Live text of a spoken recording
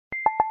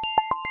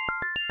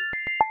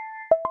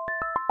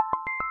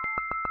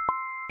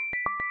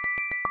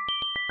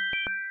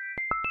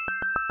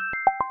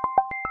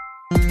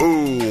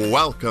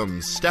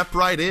Welcome. Step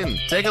right in.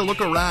 Take a look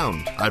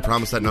around. I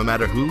promise that no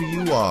matter who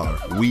you are,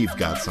 we've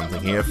got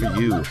something here for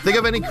you. Think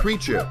of any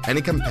creature,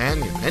 any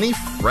companion, any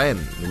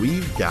friend.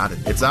 We've got it.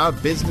 It's our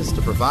business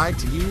to provide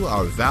to you,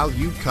 our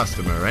valued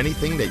customer,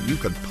 anything that you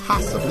could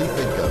possibly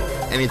think of.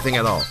 Anything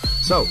at all.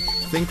 So,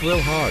 think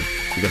real hard,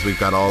 because we've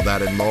got all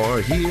that and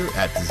more here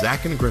at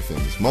Zach and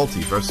Griffin's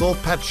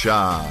Multiversal Pet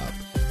Shop.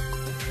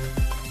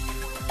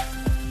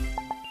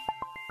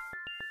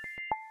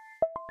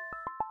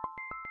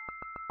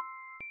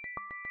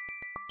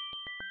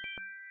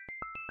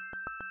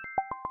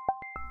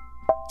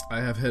 I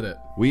have hit it.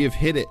 We have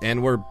hit it,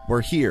 and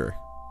we're here.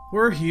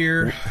 We're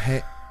here.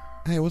 Hey,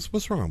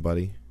 what's wrong,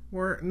 buddy?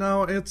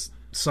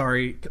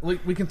 Sorry.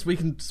 We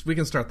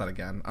can start that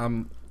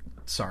again.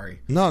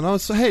 Sorry. No.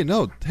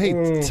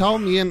 Hey, tell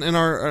me and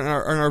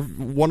our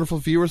wonderful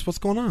viewers what's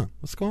going on.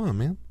 What's going on,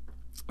 man?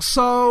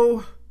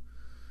 So,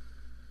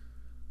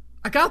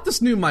 I got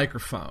this new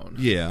microphone.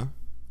 Yeah,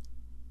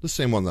 the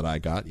same one that I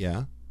got.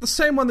 Yeah, the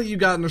same one that you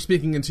got and are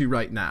speaking into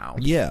right now.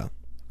 Yeah.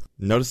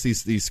 Notice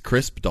these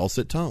crisp,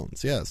 dulcet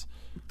tones. Yes,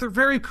 they're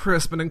very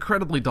crisp and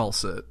incredibly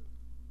dulcet.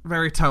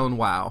 Very tone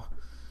wow.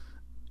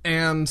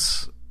 And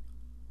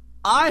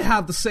I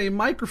have the same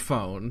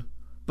microphone,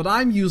 but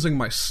I'm using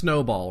my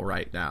Snowball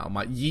right now.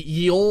 My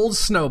ye old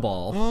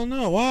Snowball. Oh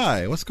no,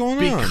 why? What's going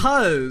on?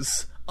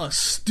 Because a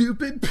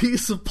stupid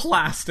piece of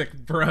plastic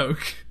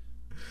broke.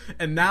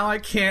 And now I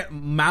can't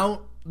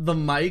mount the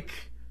mic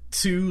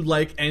to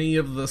like any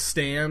of the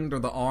stand or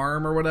the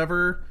arm or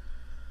whatever.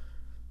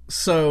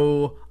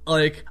 So,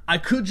 like, I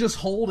could just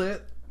hold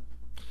it,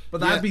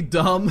 but that'd be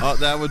dumb. Oh,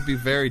 that would be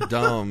very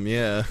dumb,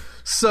 yeah.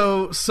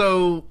 So,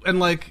 and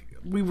like,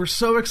 we were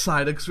so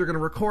excited because we were going to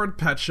record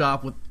Pet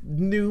Shop with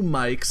new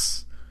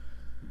mics.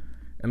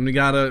 And we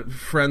got a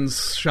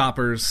friends,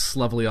 shoppers,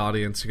 lovely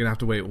audience. You're going to have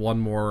to wait one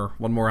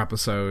more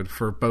episode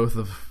for both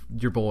of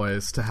your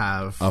boys to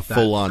have a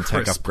full-on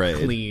tech upgrade.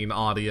 Clean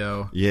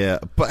audio. Yeah,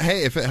 but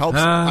hey, if it helps,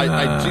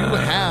 I do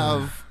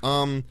have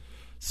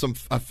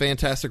a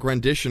fantastic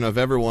rendition of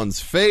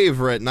everyone's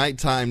favorite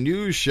nighttime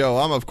news show.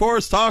 I'm of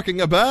course talking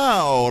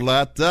about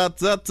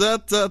Pet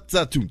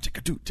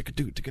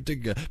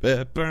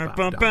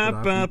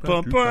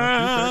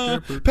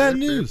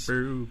News.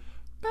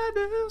 Bad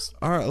news.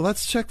 All right,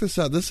 let's check this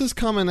out. This is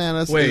coming at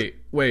us. Wait.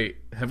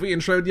 Have we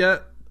introed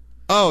yet?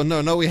 Oh,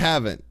 no, we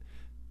haven't.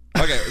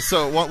 Okay,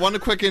 so one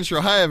quick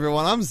intro. Hi,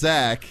 everyone. I'm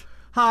Zach.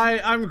 Hi,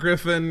 I'm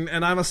Griffin,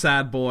 and I'm a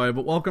sad boy,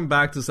 but welcome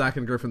back to Zach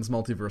and Griffin's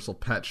Multiversal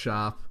Pet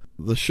Shop.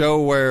 The show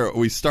where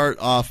we start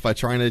off by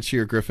trying to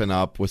cheer Griffin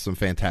up with some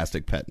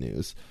fantastic pet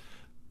news.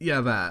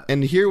 Yeah, that.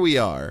 And here we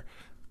are.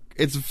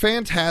 It's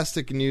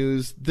fantastic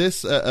news.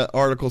 This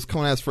article is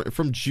coming at us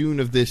from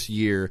June of this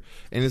year,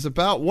 and it's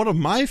about one of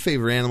my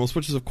favorite animals,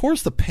 which is, of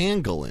course, the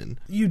pangolin.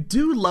 You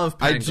do love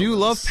pangolins. I do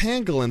love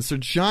pangolins. They're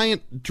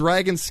giant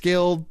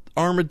dragon-scaled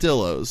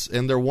armadillos,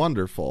 and they're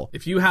wonderful.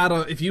 If you had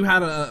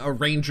a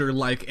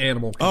ranger-like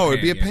animal companion,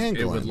 it'd be a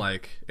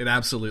pangolin. It'd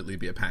absolutely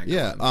be a pangolin.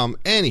 Yeah.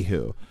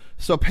 Anywho,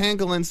 so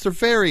pangolins, they're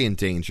very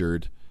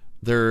endangered.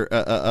 They're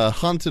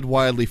hunted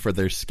widely for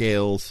their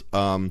scales,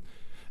 and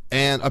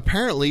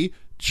apparently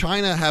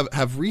China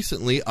have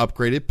recently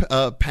upgraded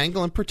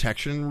pangolin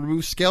protection and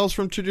removed scales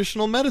from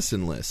traditional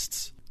medicine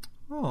lists.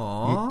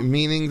 Aww.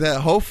 Meaning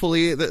that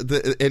hopefully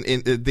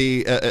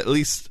the at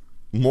least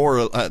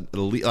more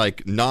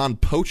like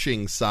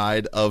non-poaching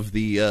side of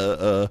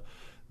the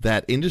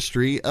that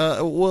industry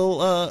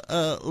will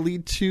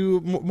lead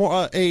to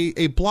more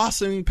a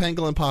blossoming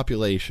pangolin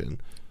population.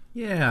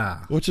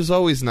 Yeah. Which is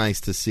always nice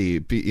to see,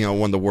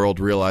 when the world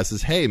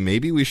realizes, hey,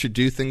 maybe we should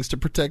do things to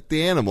protect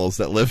the animals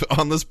that live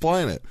on this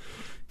planet.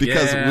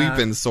 Because we've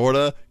been sort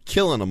of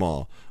killing them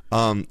all.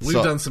 We've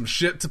done some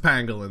shit to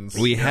pangolins.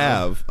 We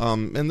have.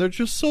 And they're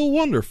just so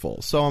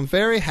wonderful. So I'm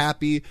very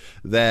happy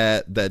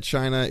that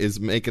China is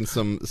making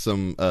some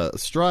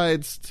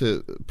strides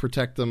to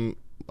protect them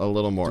a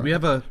little more. Do we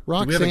have a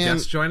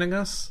guest joining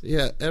us?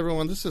 Yeah,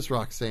 everyone, this is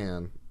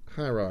Roxanne.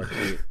 Hi,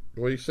 Roxy.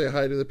 Will you say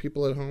hi to the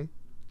people at home?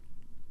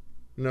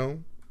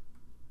 No?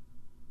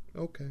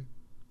 Okay.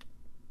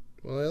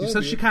 Well, you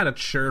said she kind of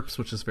chirps,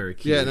 which is very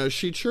cute. Yeah, no,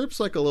 she chirps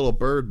like a little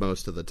bird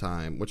most of the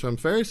time, which I'm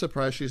very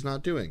surprised she's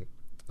not doing.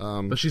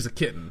 But she's a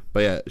kitten. But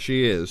yeah,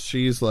 she is.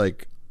 She's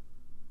like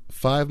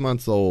 5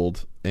 months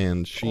old,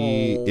 and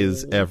she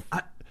is...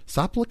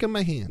 Stop licking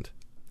my hand.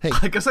 Hey.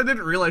 I guess I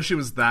didn't realize she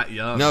was that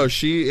young. No,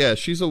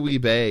 she's a wee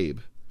babe.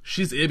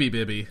 She's Ibby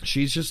Bibby.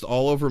 She's just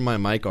all over my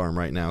mic arm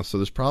right now, so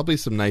there's probably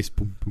some nice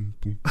boom, boom,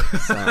 boom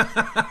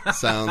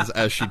sounds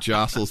as she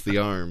jostles the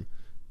arm.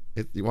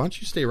 Why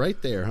don't you stay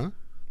right there, huh?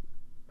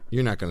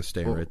 You're not going to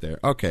stay right there.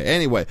 Okay,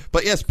 anyway.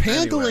 But yes,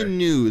 pangolin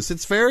news.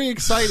 It's very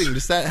exciting.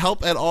 Does that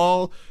help at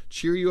all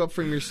cheer you up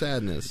from your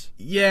sadness?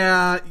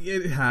 Yeah,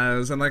 it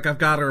has. And, I've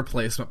got a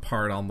replacement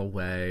part on the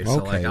way.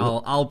 So,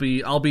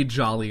 I'll be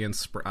jolly and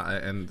spry,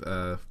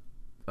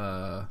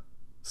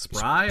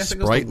 spry, I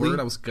think was the word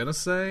I was going to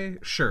say.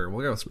 Sure,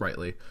 we'll go with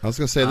sprightly. I was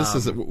going to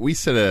say, we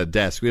sit at a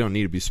desk. We don't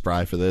need to be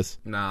spry for this.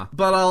 Nah.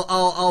 But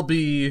I'll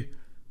be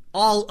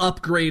all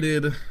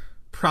upgraded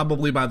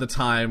probably by the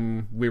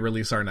time we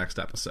release our next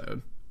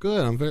episode.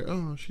 Good. I'm very.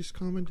 Oh, she's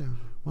calming down.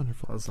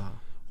 Wonderful. Huzzah.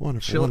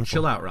 Wonderful.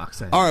 Chill out,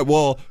 Roxanne. All right,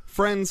 well,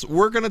 friends,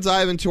 we're going to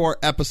dive into our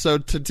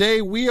episode.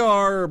 Today, we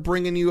are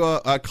bringing you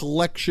a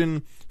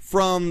collection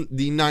from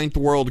the Ninth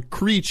World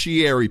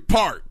Creachiary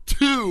Part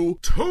 2.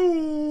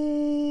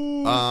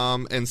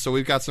 And so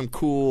we've got some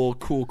cool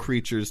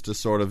creatures to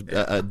sort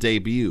of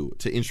debut,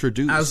 to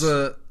introduce.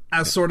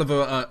 As sort of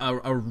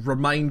a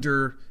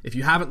reminder, if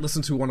you haven't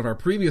listened to one of our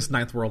previous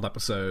Ninth World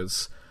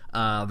episodes,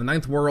 the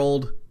Ninth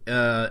World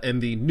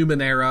and the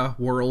Numenera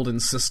world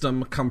and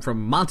system come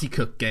from Monte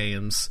Cook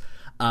Games.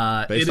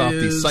 Based off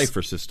the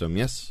Cypher system,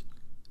 yes?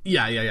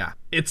 Yeah.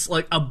 It's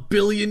like 1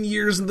 billion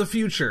years in the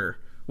future,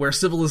 where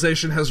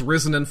civilization has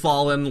risen and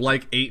fallen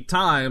like 8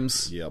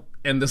 times. Yep.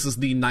 And this is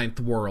the Ninth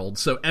World.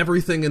 So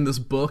everything in this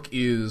book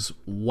is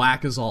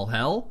whack as all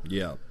hell.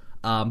 Yeah.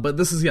 But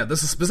this is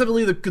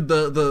specifically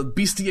the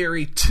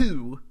Bestiary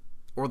 2,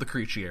 or the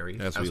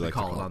Creachiary, as we like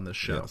call it on this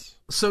show. Yes.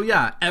 So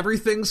yeah,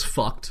 everything's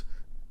fucked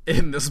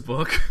in this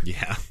book.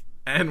 Yeah.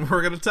 And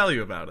we're going to tell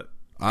you about it.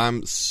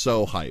 I'm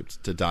so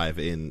hyped to dive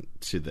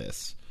into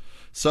this.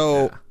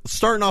 So,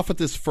 starting off with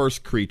this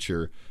first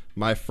creature,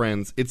 my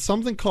friends, it's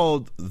something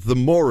called the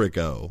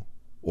Morigo,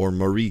 or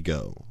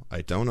Morigo.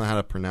 I don't know how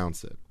to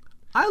pronounce it.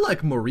 I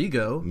like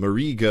Morigo.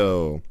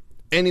 Morigo.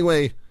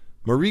 Anyway,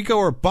 Morigo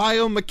are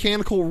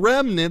biomechanical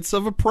remnants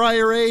of a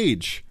prior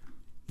age,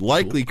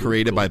 likely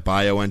created by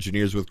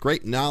bioengineers with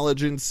great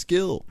knowledge and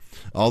skill.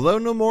 Although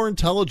no more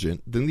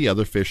intelligent than the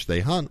other fish they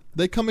hunt,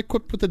 they come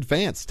equipped with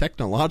advanced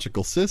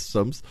technological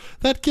systems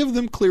that give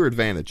them clear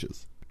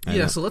advantages.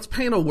 So let's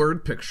paint a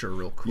word picture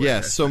real quick.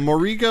 Yeah, so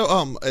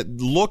Morigo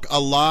look a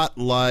lot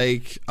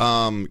like,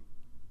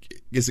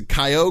 is it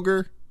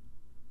Kyogre,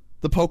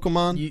 the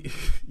Pokemon?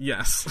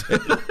 Yes.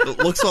 It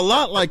looks a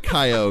lot like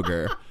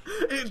Kyogre.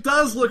 It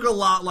does look a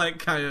lot like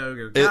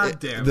Kyogre. God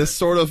damn it. This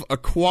sort of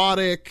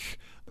aquatic,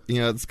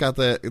 it's got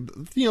the,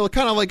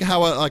 kind of like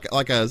how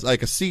like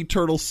a sea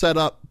turtle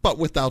setup, but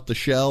without the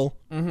shell.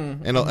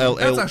 Mm-hmm. And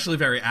that's actually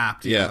very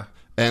apt. Yeah.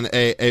 And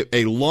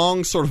a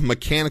long sort of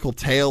mechanical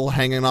tail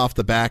hanging off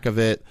the back of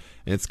it,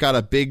 and it's got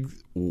a big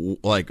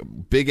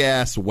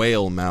ass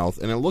whale mouth,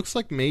 and it looks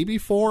like maybe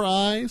 4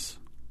 eyes.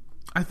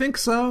 I think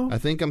so. I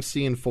think I'm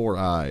seeing 4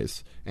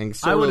 eyes. And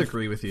I would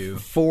agree with you.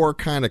 4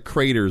 kind of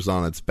craters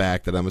on its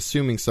back that I'm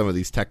assuming some of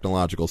these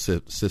technological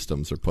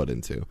systems are put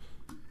into.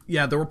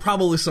 Yeah, there were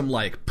probably some,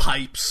 like,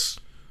 pipes.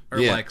 Or,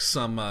 like,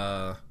 some,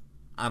 I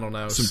don't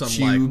know. Some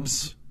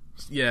tubes.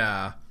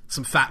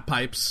 Some fat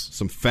pipes.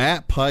 Some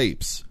fat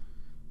pipes.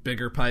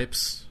 Bigger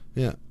pipes.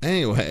 Yeah.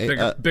 Anyway.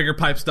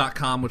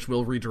 Biggerpipes.com, which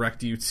will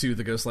redirect you to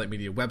the Ghostlight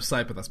Media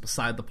website, but that's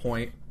beside the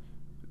point.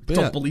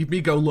 Don't believe me?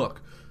 Go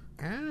look.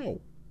 Ow.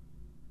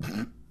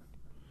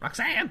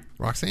 Roxanne.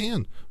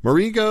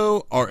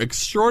 Morigo are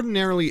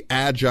extraordinarily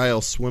agile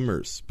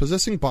swimmers,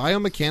 possessing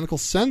biomechanical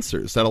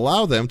sensors that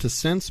allow them to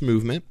sense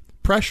movement,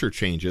 pressure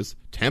changes,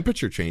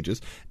 temperature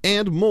changes,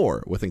 and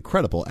more with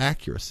incredible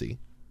accuracy.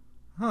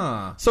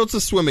 Huh. So it's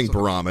a swimming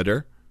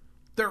barometer.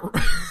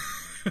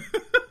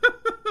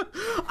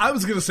 I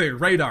was going to say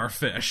radar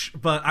fish,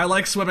 but I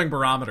like swimming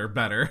barometer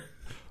better.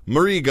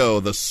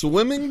 Morigo, the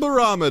swimming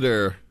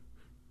barometer.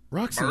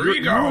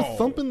 Roxanne, you're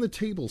thumping the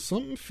table.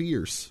 Something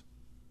fierce.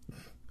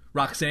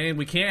 Roxanne,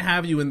 we can't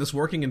have you in this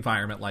working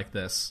environment like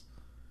this.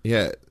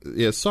 Yeah.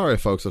 Sorry,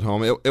 folks at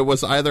home. It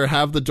was either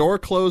have the door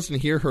closed and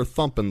hear her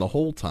thumping the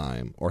whole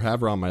time, or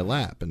have her on my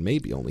lap and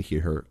maybe only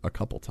hear her a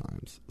couple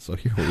times. So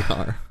here we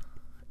are.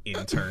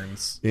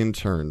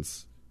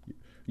 Interns.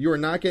 You are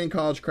not getting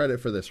college credit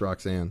for this,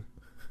 Roxanne.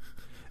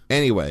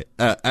 Anyway,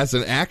 as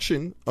an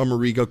action, a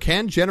Morigo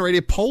can generate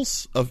a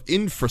pulse of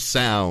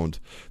infrasound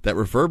that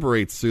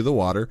reverberates through the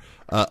water,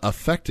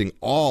 affecting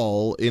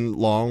all in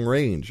long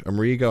range. A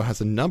Morigo has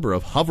a number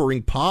of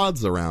hovering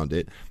pods around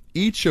it,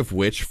 each of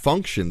which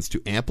functions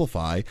to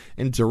amplify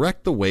and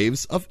direct the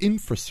waves of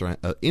infrasound.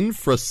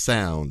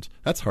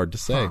 That's hard to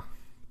say. Huh.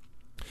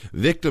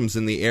 Victims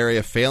in the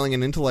area failing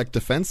an intellect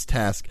defense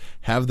task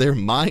have their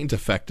mind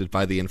affected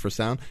by the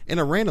infrasound in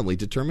a randomly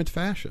determined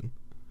fashion.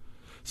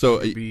 So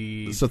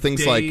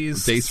things like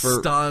days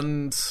for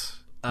stunned,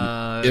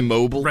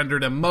 immobile,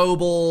 rendered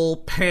immobile,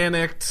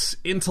 panicked,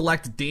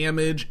 intellect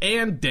damage,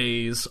 and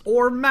daze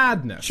or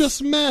madness.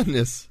 Just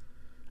madness.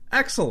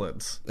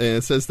 Excellent. And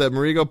it says that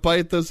Morigo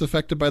bite those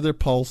affected by their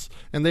pulse,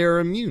 and they are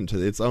immune to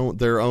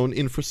their own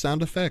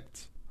infrasound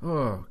effects.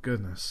 Oh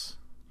goodness.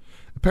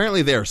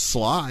 Apparently, they are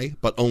sly,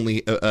 but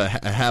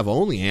have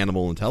only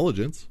animal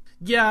intelligence.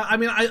 Yeah, I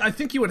mean, I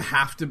think you would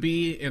have to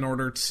be in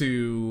order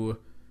to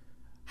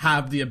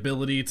have the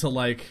ability to,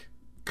 like,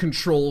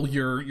 control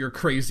your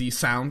crazy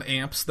sound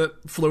amps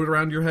that float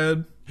around your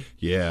head.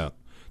 Yeah.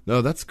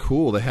 No, that's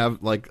cool. They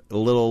have, like,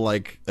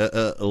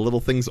 little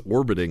things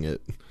orbiting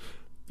it.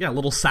 Yeah,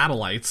 little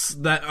satellites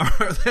they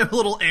have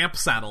little amp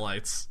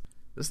satellites.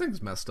 This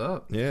thing's messed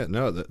up. Yeah,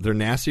 no, they're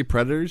nasty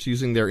predators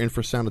using their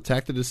infrasound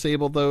attack to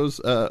disable those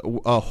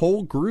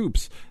whole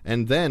groups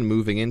and then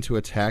moving in to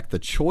attack the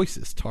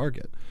choicest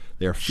target.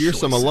 They are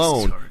fearsome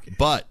alone,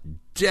 but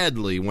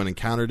deadly when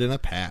encountered in a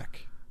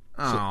pack.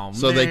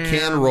 So they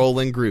can roll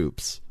in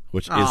groups,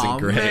 which isn't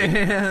great.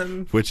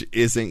 Man. Which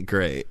isn't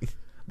great.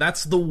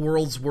 That's the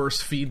world's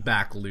worst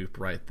feedback loop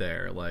right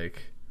there.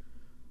 Like,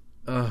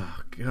 oh,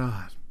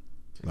 God.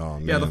 Oh,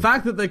 man. Yeah, the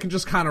fact that they can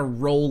just kind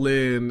of roll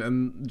in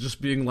and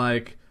just being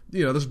like,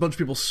 you know, there's a bunch of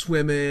people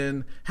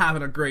swimming,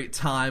 having a great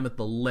time at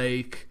the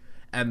lake,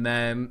 and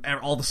then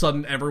all of a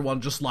sudden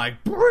everyone just like,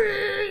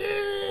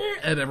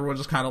 and everyone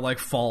just kind of like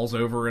falls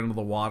over into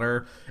the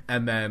water,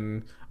 and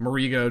then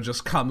Marigo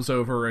just comes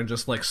over and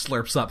just like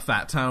slurps up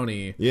Fat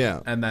Tony,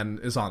 yeah, and then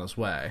is on his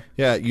way.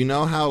 Yeah, you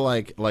know how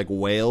like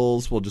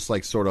whales will just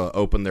like sort of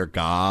open their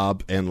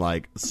gob and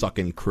like suck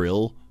in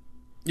krill?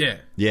 Yeah.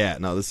 Yeah,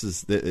 no, this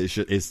is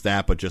it's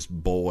that, but just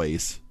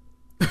boys.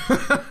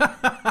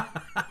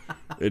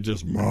 It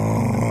just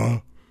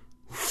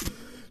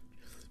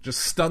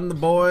stun the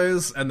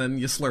boys, and then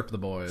you slurp the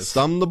boys.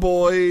 Stun the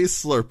boy,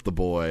 slurp the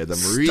boy. The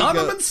Marigo, stun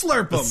them and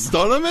slurp them.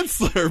 Stun them and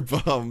slurp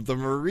them. The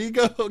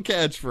Marigo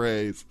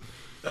catchphrase.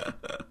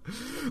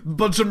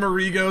 Bunch of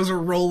Marigos are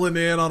rolling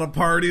in on a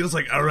party. It's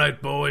like, all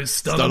right, boys,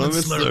 stun them and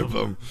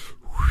slurp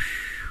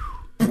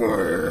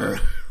them.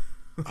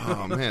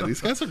 Oh man,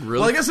 these guys are really.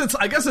 Well, I guess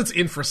it's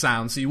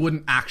infrasound, so you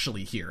wouldn't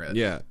actually hear it.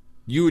 Yeah,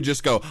 you would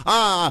just go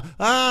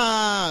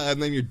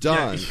and then you're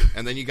done, Yeah.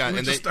 and then you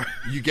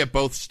you get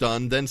both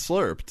stunned and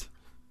slurped.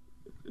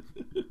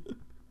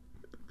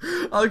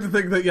 I like to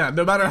think that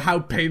no matter how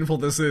painful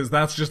this is,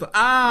 that's just that's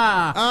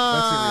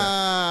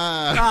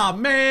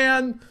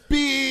man,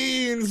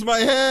 beans, my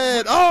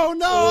head. Oh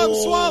no, I'm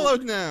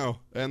swallowed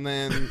now. And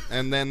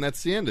then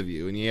that's the end of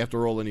you, and you have to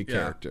roll a new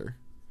character.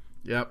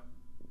 Yep.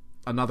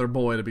 Another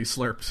boy to be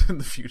slurped in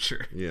the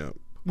future. Yeah.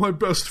 My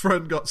best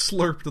friend got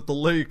slurped at the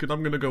lake, and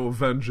I'm gonna go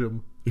avenge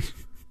him.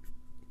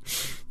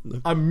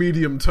 I'm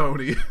Medium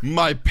Tony.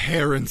 My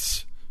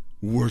parents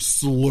were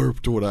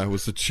slurped when I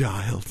was a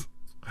child.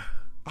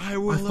 I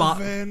will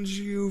avenge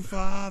you,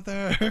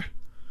 Father.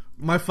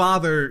 My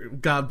father,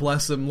 God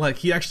bless him, like,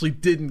 he actually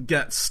didn't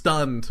get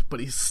stunned,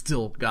 but he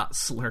still got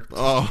slurped.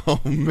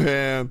 Oh,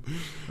 man.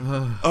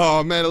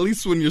 Oh, man, at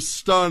least when you're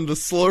stunned, the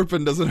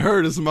slurping doesn't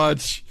hurt as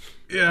much.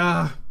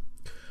 Yeah.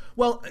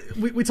 Well,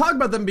 we talk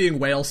about them being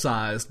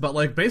whale-sized, but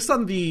like based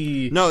on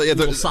the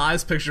little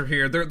size picture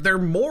here, they're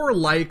more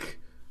like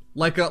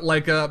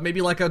a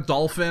maybe like a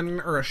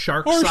dolphin or a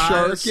shark or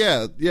size.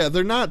 Shark. Yeah.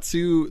 They're not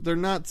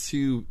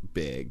too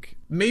big.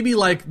 Maybe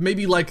like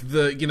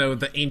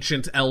the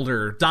ancient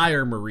elder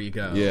Dire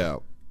Marigo. Yeah,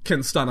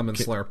 can stun them and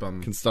slurp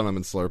them. Can stun them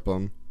and slurp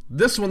them.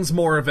 This one's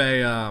more of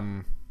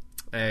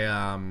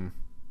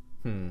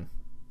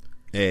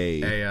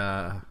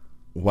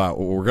Wow,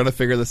 we're gonna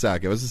figure this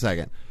out. Give us a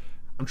second.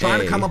 I'm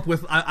trying to come up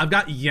with. I've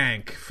got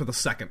yank for the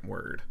second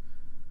word,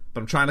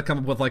 but I'm trying to come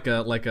up with like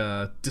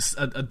a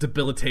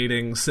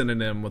debilitating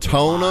synonym with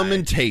tone them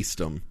and taste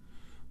them.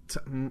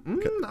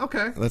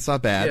 Okay, that's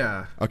not bad.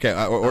 Yeah. Okay,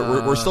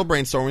 we're still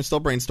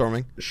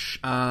brainstorming.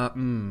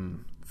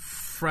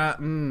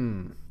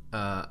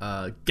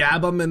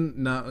 Gab 'em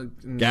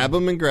and gab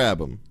 'em and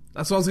grab 'em.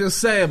 That's what I was gonna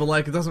say, but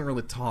like it doesn't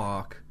really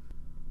talk.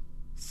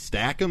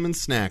 Stack 'em and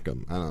snack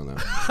 'em. I don't know.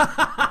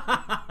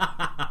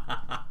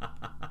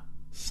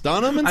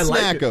 Stun 'em and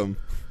snack 'em.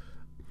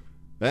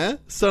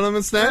 Stun 'em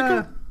and snack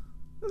 'em?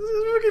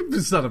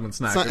 Stun 'em and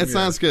snack 'em. It's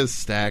not as good as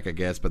stack, I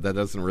guess, but that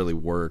doesn't really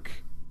work.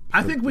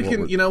 I think we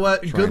can, you know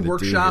what? Good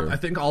workshop. I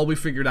think all we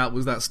figured out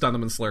was that stun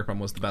 'em and slurp 'em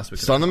was the best we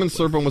could Stun 'em and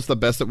slurp 'em was the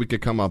best that we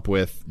could come up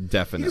with,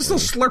 definitely. You can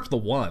still slurp the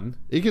one.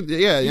 You could,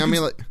 yeah, I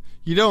mean, like,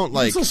 you don't,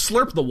 like... You can still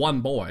slurp the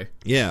one boy.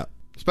 Yeah,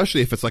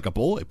 especially if it's like a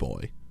boy.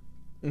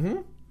 Mm-hmm.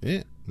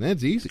 Yeah,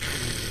 that's easy.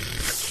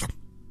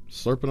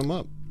 Slurping them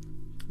up.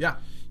 Yeah.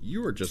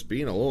 You are just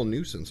being a little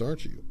nuisance,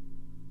 aren't you?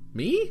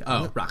 Me?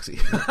 Oh, Roxy.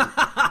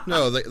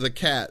 No, the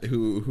cat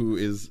who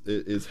is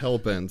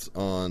hellbent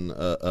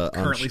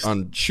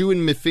on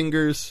chewing my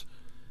fingers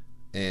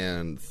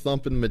and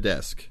thumping my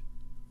desk.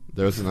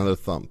 There's another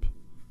thump.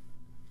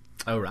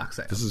 Oh,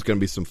 Roxy. This is going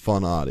to be some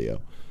fun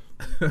audio.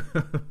 But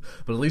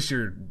at least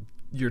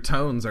your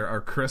tones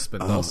are crisp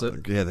and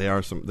dulcet. Yeah, they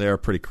are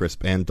pretty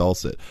crisp and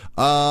dulcet.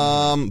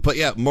 But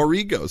yeah,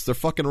 Morigos, they're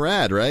fucking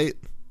rad, right?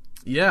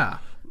 Yeah.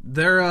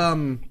 They're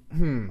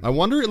I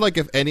wonder, like,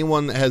 if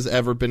anyone has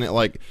ever been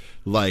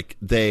like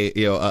they,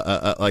 you know,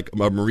 like a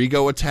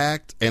Marigo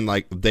attacked and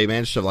like they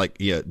managed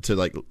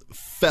to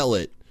fell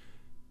it,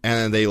 and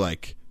then they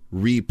like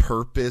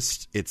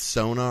repurposed its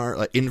sonar,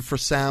 like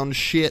infrasound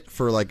shit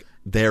for like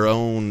their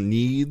own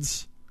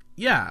needs.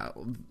 Yeah,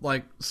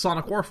 like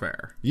Sonic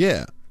Warfare.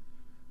 Yeah.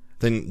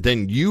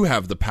 Then you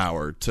have the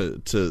power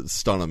to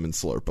stun them and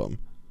slurp them.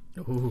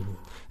 Ooh.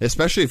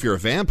 Especially if you're a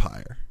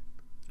vampire.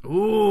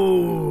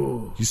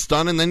 Ooh. You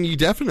stun and then you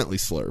definitely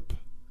slurp.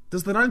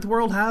 Does the Ninth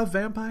World have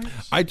vampires?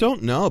 I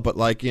don't know, but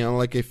like, you know,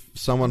 like if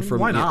someone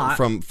from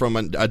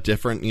a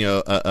different, you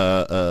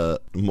know,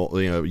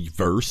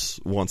 verse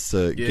wants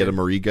to get a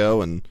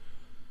Marigo and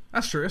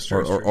that's true.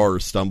 or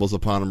stumbles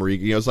upon a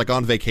Marigo, you know, it's like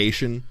on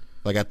vacation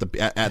like at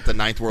the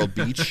Ninth World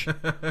Beach,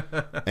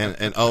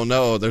 and oh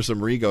no, there's a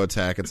Marigo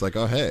attack. It's like,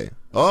 oh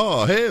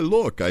hey,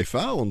 look, I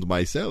found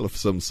myself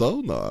some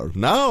sonar.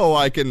 Now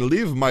I can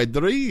live my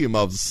dream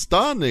of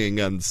stunning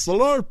and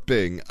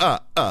slurping.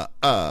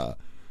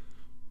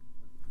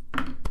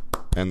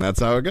 And that's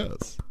how it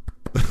goes.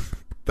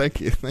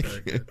 Thank you.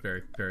 Very good.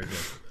 Very good.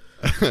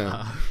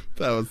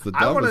 That was the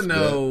dumbest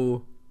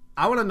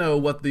I want to know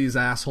what these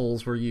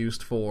assholes were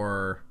used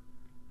for.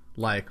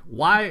 Like,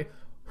 why?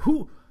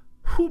 Who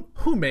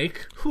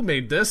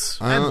made this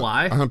and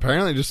why?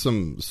 Apparently, just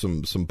some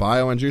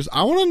bioengineers.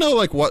 I want to know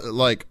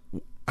like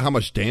how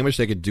much damage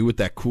they could do with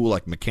that cool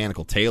like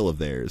mechanical tail of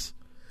theirs.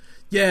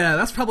 Yeah,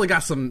 that's probably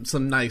got some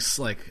nice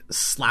like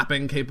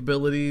slapping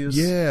capabilities.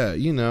 Yeah,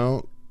 you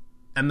know.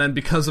 And then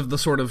because of the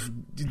sort of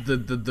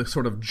the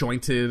sort of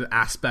jointed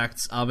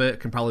aspects of it,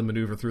 can probably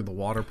maneuver through the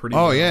water pretty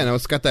well. Oh yeah, no,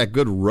 it's got that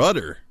good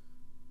rudder.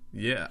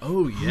 Yeah.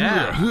 Oh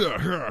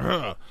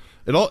yeah.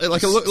 It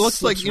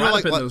looks like, you know,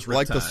 like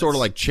the the sort of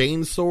like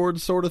chain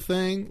sword sort of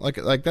thing. Like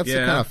that's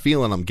the kind of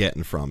feeling I'm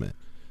getting from it.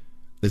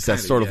 It's that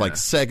sort of like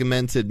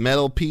segmented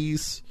metal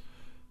piece.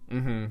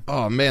 Mm-hmm.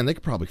 Oh man, they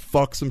could probably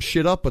fuck some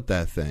shit up with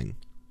that thing.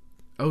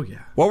 Oh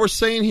yeah. What we're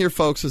saying here,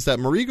 folks, is that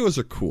Marigos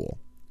are cool.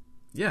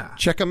 Yeah.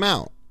 Check them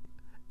out.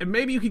 And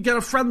maybe you could get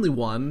a friendly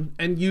one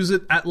and use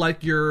it at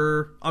like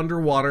your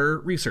underwater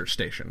research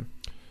station.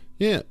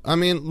 Yeah, I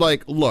mean,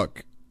 like,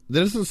 look,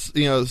 this doesn't,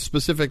 you know,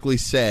 specifically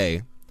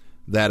say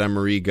that a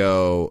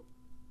Marigo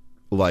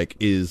like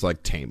is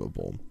like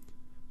tameable,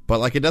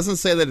 but like it doesn't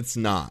say that it's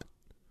not.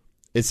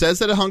 It says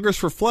that it hungers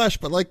for flesh,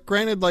 but like,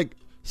 granted, like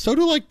so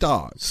do like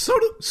dogs.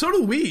 So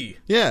do we.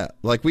 Yeah,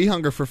 like we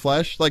hunger for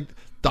flesh. Like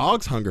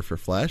dogs hunger for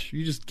flesh.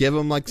 You just give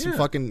them like some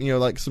fucking, you know,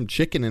 like some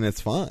chicken and it's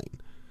fine.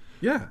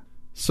 Yeah.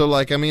 So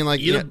like, I mean, like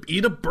eat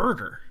a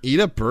burger. Eat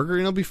a burger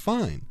and it'll be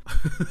fine.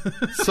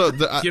 So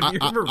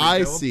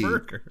I see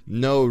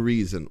no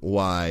reason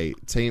why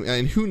tame,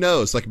 and who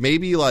knows? Like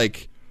maybe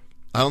like,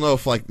 I don't know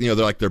if like, you know,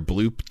 they're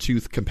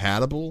Bluetooth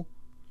compatible.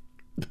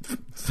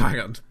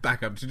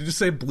 Back up. Did you just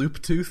say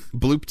Bluetooth?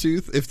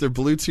 Bluetooth. If they're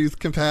Bluetooth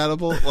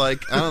compatible,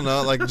 like I don't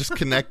know, like just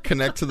connect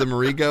to the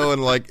Marigo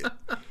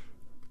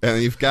and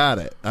you've got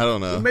it. I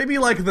don't know. Maybe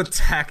like the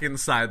tech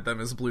inside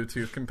them is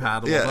Bluetooth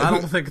compatible. Yeah, but I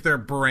don't think their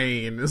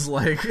brain is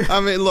like.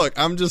 I mean, look,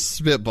 I'm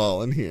just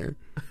spitballing here.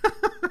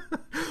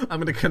 I'm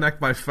going to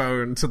connect my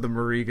phone to the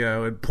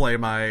Marigo and play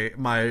my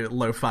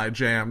lo-fi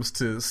jams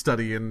to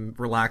study and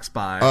relax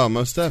by. Oh,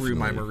 most definitely. Through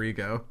my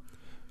Marigo.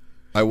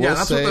 I will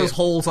that's what those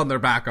holes on their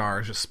back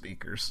are, just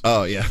speakers.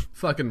 Oh, yeah.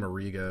 Fucking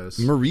Marigos.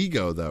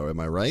 Marigo, though, am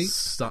I right?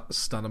 Stun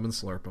them and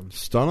slurp them.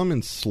 Stun them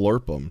and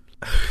slurp them.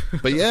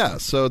 But yeah,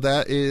 so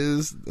that's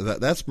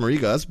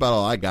Marigo. That's about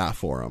all I got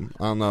for them.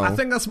 I don't know. I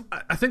think that's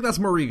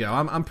Marigo.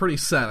 I'm pretty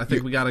set. I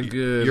think we got a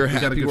good. You're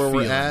happy where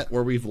we're at,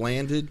 where we've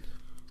landed.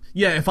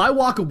 Yeah, if I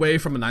walk away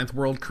from a Ninth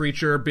World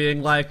creature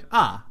being like,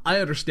 I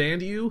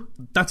understand you,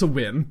 that's a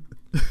win.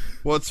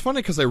 Well, it's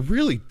funny because I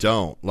really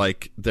don't.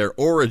 Like, their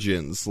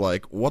origins,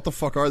 like, what the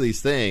fuck are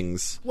these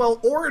things?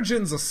 Well,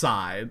 origins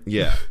aside.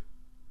 Yeah.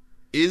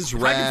 Is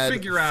Rad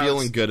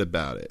feeling good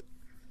about it?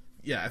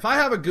 Yeah, if I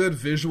have a good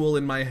visual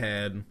in my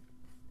head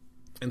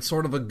and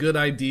sort of a good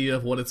idea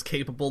of what it's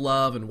capable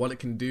of and what it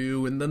can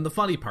do, and then the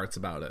funny parts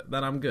about it,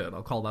 then I'm good.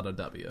 I'll call that a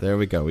W. There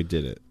we go. We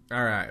did it.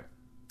 All right.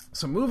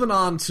 So moving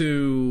on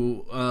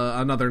to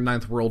another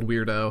Ninth World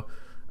weirdo,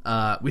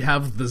 we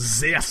have the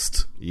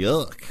Zest.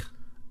 Yuck.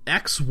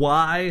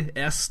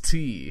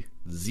 XYST.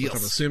 Zest. Which I'm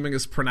assuming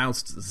is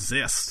pronounced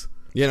Zest.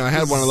 You know, I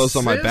had one of those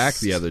on my back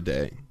the other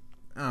day.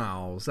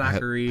 Oh,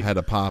 Zachary. I had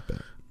to pop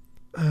it.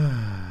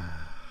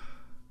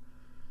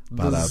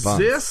 The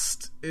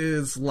Zest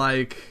is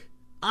like,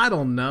 I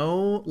don't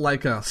know,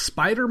 like a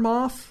spider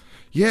moth?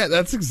 Yeah,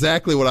 that's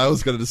exactly what I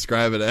was going to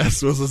describe it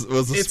as. Was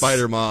a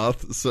spider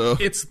moth. So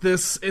it's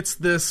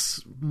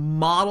this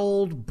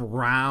mottled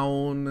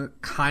brown,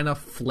 kind of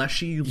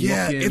fleshy looking.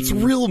 Yeah, it's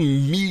real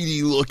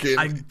meaty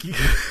looking.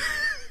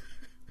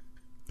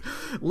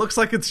 Looks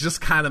like it's just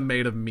kind of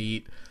made of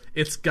meat.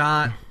 It's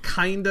got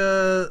kind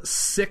of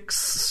 6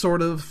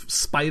 sort of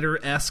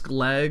spider-esque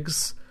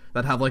legs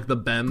that have like the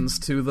bends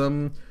to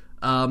them,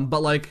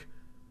 but like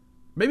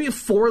maybe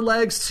 4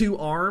 legs, 2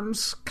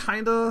 arms,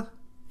 kind of.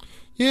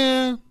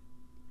 Yeah.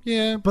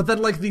 But then,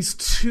 like, these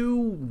 2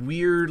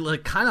 weird,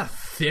 like, kind of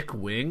thick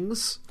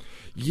wings.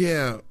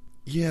 Yeah.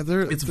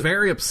 It's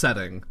very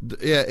upsetting.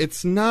 Yeah,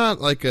 it's not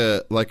like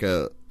a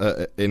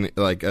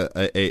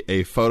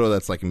photo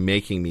that's like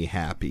making me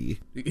happy.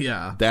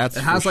 Yeah, that's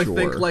it has for sure. I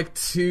think like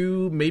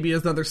 2, maybe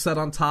another set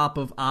on top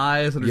of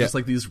eyes, and they're just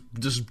like these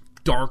just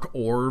dark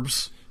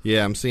orbs.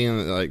 Yeah, I'm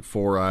seeing like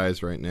 4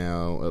 eyes right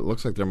now. It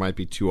looks like there might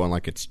be 2 on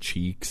like its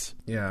cheeks.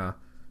 Yeah,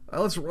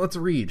 let's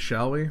read,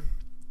 shall we?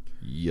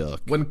 Yuck.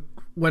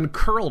 When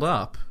curled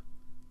up,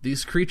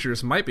 these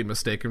creatures might be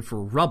mistaken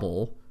for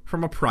rubble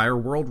from a prior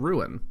world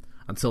ruin,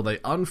 until they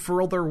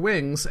unfurl their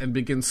wings and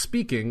begin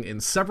speaking in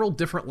several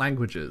different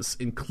languages,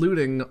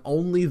 including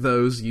only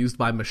those used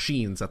by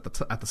machines at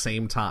the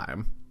same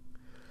time.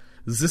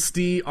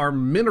 Zisti are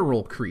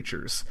mineral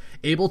creatures,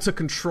 able to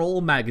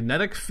control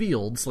magnetic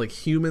fields like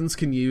humans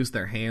can use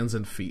their hands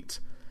and feet.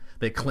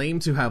 They claim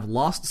to have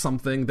lost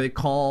something they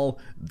call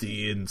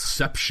the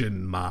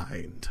Inception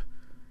Mind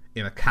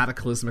in a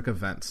cataclysmic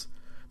event.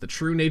 The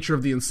true nature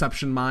of the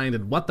Inception Mind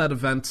and what the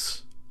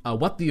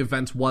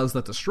event was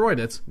that destroyed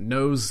it,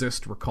 no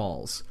Zist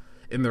recalls.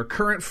 In their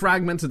current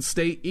fragmented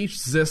state, each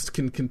Zist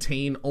can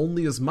contain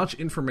only as much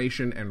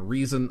information and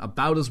reason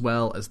about as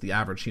well as the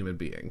average human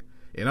being.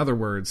 In other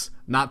words,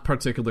 not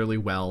particularly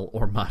well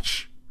or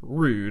much.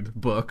 Rude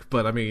book,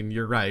 but I mean,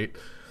 you're right.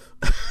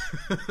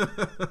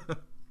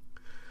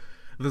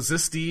 The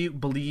Zisti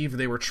believe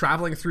they were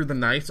traveling through the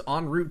night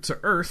en route to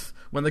Earth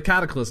when the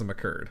cataclysm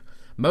occurred.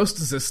 Most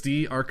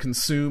Zisti are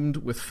consumed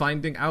with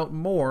finding out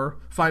more,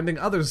 finding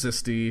other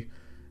Zisti,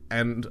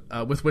 and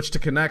with which to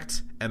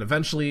connect, and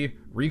eventually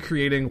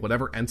recreating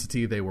whatever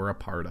entity they were a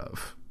part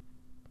of.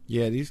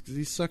 Yeah,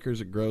 these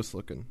suckers are gross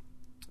looking.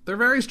 They're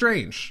very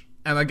strange,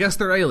 and I guess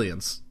they're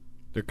aliens.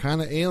 They're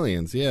kind of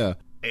aliens, yeah.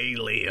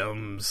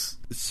 Aliens.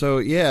 So,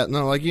 yeah,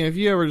 no, like, you know, if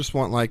you ever just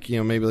want, like, you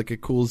know, maybe like a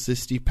cool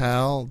Zisti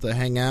pal to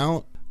hang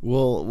out,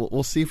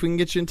 we'll see if we can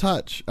get you in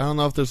touch. I don't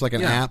know if there's like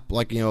an app,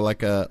 like, you know,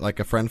 like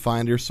a friend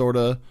finder sort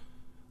of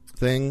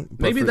thing.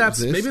 Maybe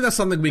that's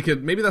something we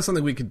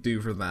could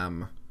do for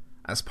them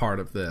as part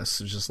of this.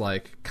 It's just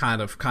like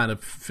kind of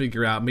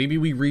figure out. Maybe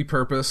we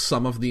repurpose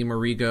some of the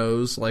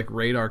Marigo's like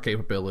radar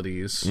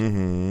capabilities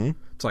to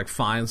like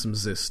find some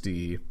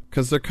Zisti.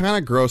 Because they're kind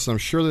of gross, and I'm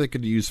sure they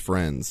could use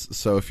friends.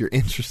 So if you're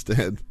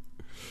interested,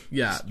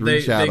 they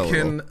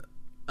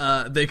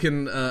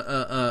can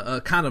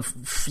kind of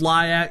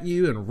fly at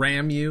you and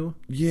ram you.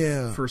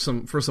 Yeah, for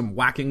some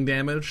whacking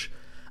damage.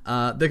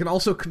 They can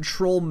also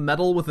control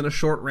metal within a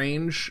short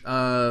range,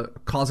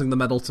 causing the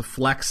metal to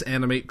flex,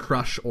 animate,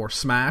 crush, or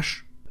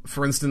smash.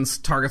 For instance,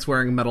 targets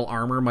wearing metal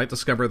armor might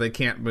discover they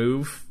can't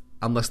move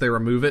unless they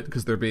remove it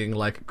because they're being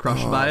like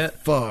crushed by it.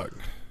 Fuck.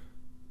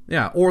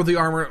 Yeah, or the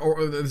armor,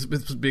 or it's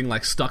being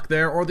like stuck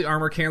there, or the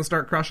armor can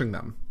start crushing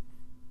them.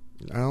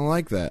 I don't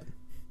like that.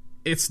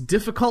 It's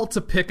difficult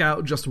to pick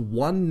out just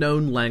one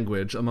known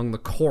language among the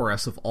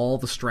chorus of all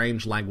the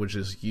strange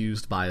languages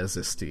used by a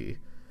Zisti.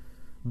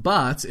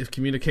 But if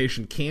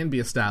communication can be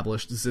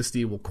established,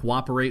 Zisti will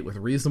cooperate with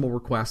reasonable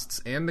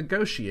requests and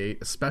negotiate,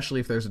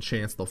 especially if there's a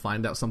chance they'll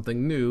find out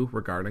something new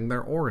regarding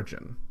their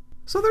origin.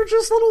 So they're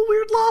just little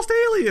weird lost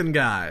alien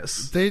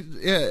guys.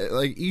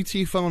 Like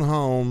E.T. Phone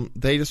Home,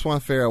 they just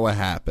want to figure out what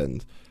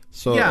happened.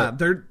 So yeah,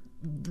 they're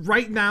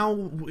right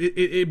now.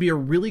 It'd be a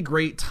really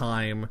great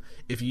time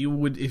if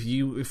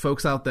you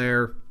folks out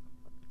there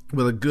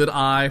with a good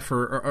eye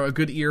for or a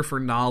good ear for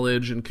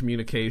knowledge and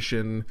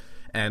communication,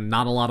 and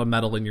not a lot of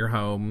metal in your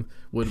home,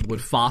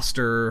 would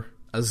foster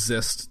a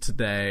Zist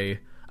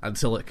today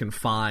until it can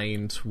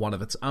find one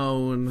of its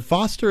own.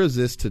 Foster a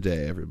Zist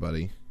today,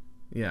 everybody.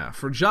 Yeah,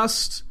 for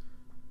just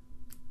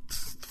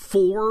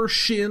 4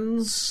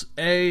 shins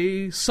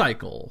a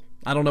cycle.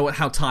 I don't know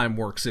how time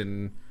works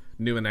in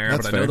Numenera,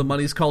 but I know the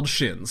money's called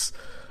shins,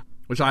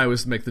 which I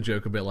always make the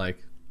joke a bit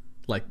like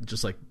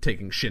just like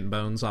taking shin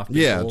bones off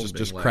people. Yeah,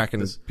 just like,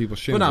 cracking people's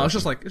shins. But no, it's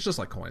just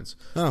like coins.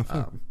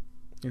 Oh,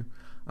 yeah.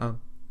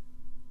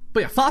 But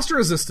yeah, foster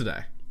a Zist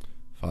today.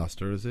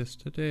 Foster a Zist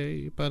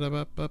today.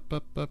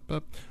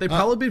 They'd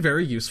probably be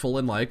very useful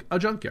in like a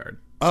junkyard.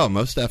 Oh,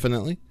 most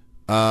definitely.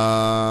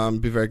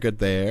 Be very good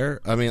there.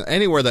 I mean,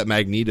 anywhere that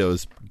Magneto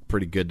is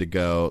pretty good to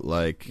go.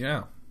 Like,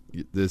 yeah,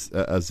 this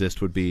a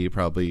Zist would be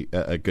probably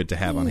a good to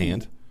have on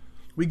hand.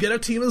 We get a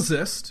team of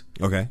Zist.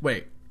 Okay.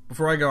 Wait,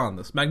 before I go on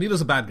this,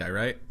 Magneto's a bad guy,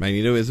 right?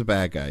 Magneto is a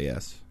bad guy.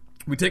 Yes.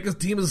 We take a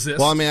team of Zist.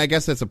 Well, I mean, I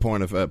guess that's a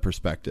point of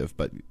perspective,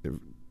 but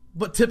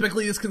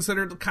typically is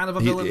considered kind of a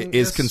villain.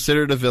 Is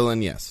considered a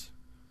villain. Yes.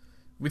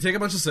 We take a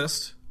bunch of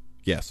Zist.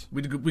 Yes.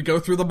 We go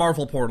through the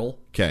Marvel portal.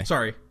 Okay.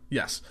 Sorry.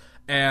 Yes.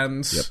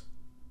 And yep.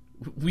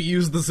 We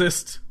use the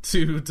Zist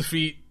to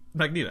defeat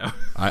Magneto.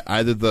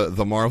 Either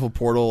the Marvel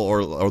portal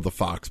or the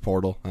Fox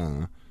portal. I don't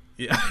know.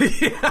 Yeah,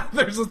 yeah.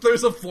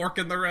 There's a fork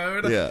in the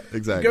road. Yeah,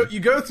 exactly.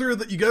 You go through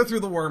the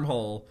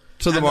wormhole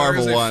to the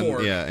Marvel one.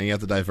 Fork. Yeah, and you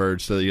have to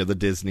diverge to the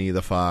Disney,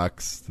 the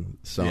Fox,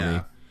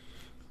 Sony.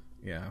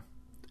 Yeah.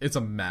 It's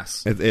a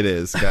mess. It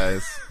is,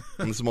 guys.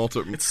 This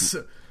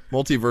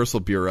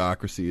multiversal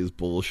bureaucracy is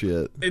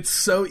bullshit. It's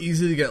so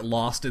easy to get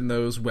lost in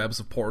those webs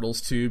of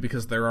portals too,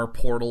 because there are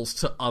portals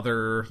to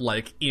other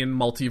like in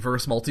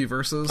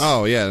multiverses.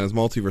 Oh yeah, and it's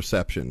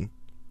multiverception.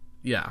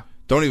 Yeah.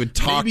 Don't even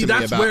talk to me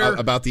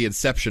about the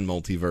Inception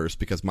multiverse,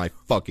 because my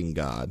fucking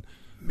god.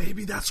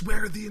 Maybe that's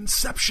where the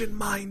Inception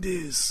Mind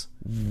is.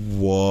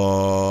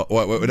 Whoa!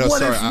 Wait, no,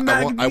 sorry.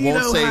 I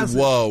won't say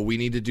whoa. We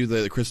need to do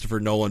the Christopher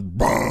Nolan.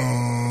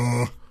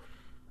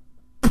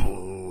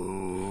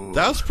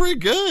 That was pretty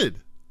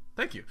good.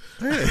 Thank you.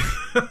 Hey.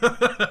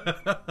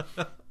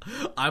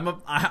 I'm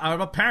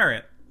a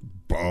parrot.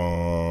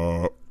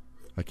 I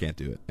can't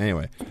do it.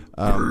 Anyway,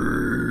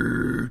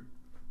 that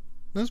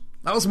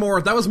was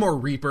more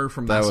Reaper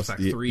from Mass Effect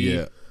 3.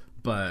 Yeah.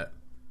 But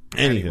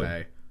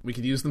anyway, we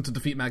could use them to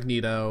defeat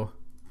Magneto.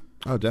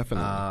 Oh,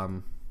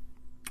 definitely.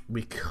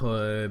 We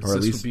could. Or at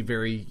This least would be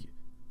very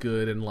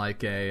good in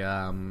like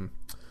a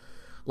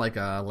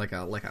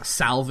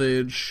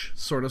salvage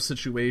sort of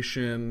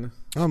situation.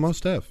 Oh,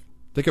 most def.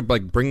 They could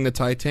like bring the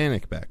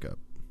Titanic back up.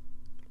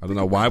 I don't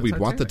know why we'd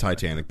want the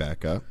Titanic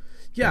back up.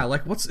 Yeah,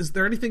 like is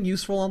there anything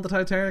useful on the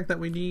Titanic that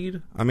we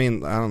need? I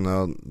mean, I don't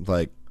know.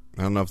 Like,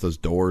 I don't know if those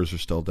doors are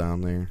still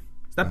down there.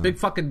 Is that big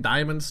fucking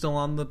diamond still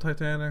on the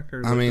Titanic?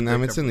 Or I mean,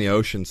 it's in the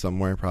ocean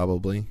somewhere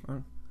probably.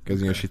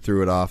 Because she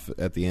threw it off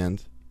at the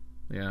end.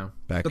 Yeah,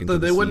 back but into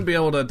they the wouldn't sea. be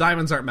able to.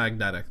 Diamonds aren't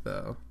magnetic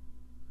though.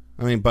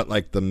 I mean, but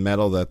like the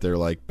metal that they're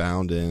like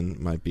bound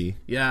in might be.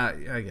 Yeah,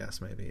 I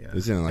guess maybe. Yeah,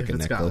 It's in like if a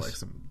it's necklace. got like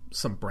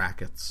some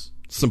brackets.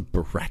 Some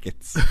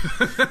brackets.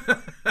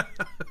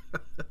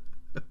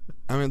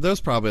 I mean,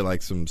 there's probably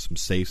like some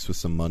safes with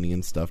some money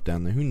and stuff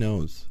down there. Who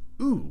knows?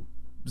 Ooh,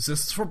 is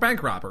this for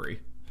bank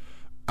robbery?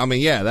 I mean,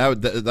 yeah,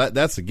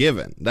 that's a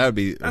given. That would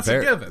be a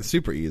given.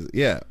 Super easy.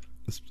 Yeah,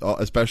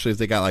 especially if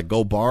they got like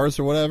gold bars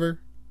or whatever.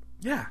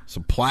 Yeah,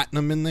 Some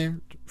platinum in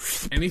there.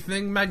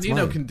 anything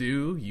Magneto can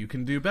do, you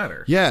can do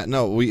better. Yeah,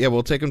 no,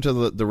 we'll take them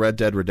to the Red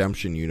Dead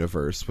Redemption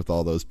universe with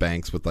all those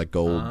banks with like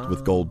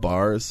gold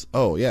bars.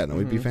 Oh yeah, no,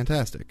 it'd be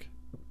fantastic.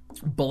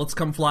 Bullets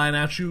come flying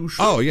at you.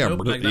 Oh yeah,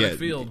 magnetic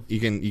field. You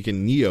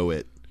can Neo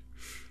it.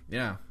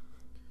 Yeah,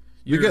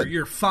 You're good.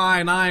 your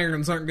fine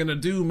irons aren't going to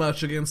do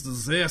much against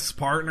this,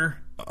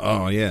 partner.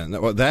 Oh yeah,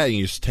 well, that and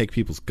you just take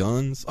people's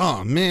guns.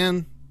 Oh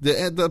man,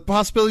 the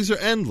possibilities are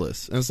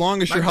endless. And as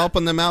long as you're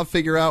helping them out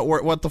figure out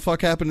what the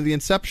fuck happened to the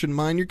Inception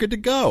mine, you're good to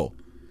go.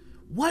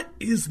 What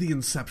is the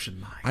Inception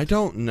mine? I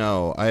don't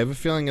know. I have a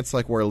feeling it's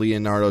like where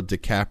Leonardo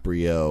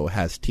DiCaprio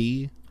has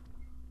tea.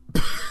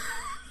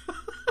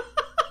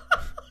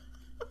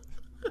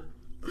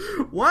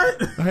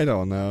 What? I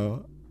don't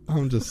know.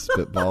 I'm just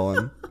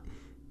spitballing.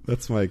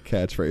 That's my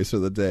catchphrase for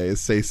the day, is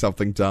say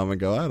something dumb and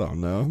go, I don't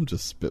know. I'm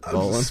just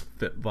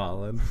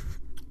spitballing.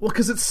 Well,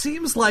 because it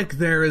seems like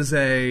there is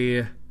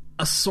a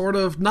sort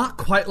of, not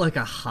quite like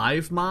a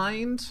hive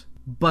mind,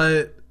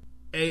 but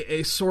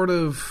a sort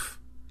of...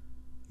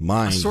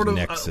 Mind sort of,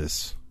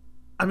 nexus.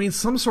 I mean,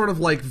 some sort of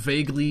like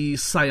vaguely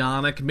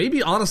psionic.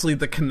 Maybe honestly,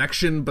 the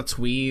connection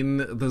between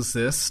the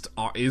Zist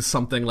is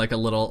something like a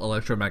little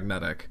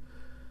electromagnetic.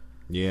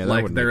 Yeah,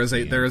 like there is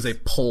a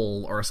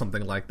pull or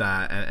something like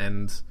that,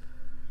 and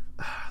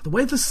the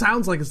way this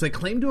sounds like is they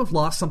claim to have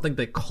lost something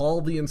they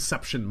call the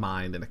Inception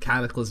Mind in a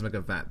cataclysmic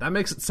event. That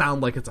makes it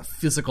sound like it's a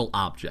physical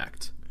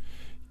object.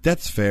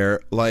 That's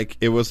fair. Like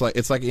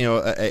it's like you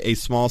know a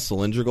small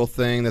cylindrical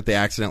thing that they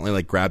accidentally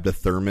like grabbed a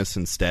thermos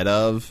instead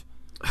of,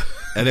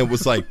 and it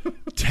was like,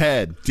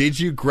 Ted,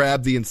 did you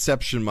grab the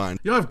Inception Mind?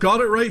 Yeah, I've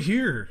got it right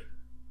here.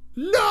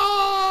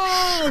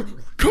 No,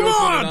 come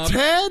on,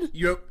 Ted.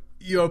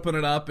 You open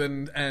it up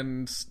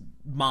and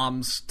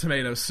Mom's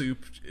tomato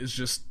soup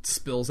just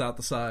spills out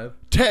the side.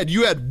 Ted,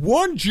 you had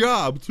one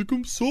job. It's like,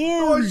 I'm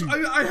sorry.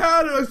 I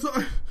had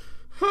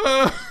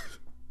it.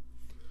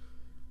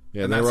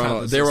 Yeah,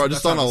 they were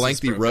just on a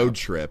lengthy road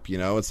trip, you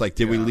know? It's like,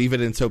 did we leave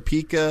it in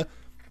Topeka?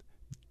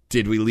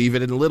 Did we leave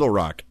it in Little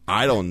Rock?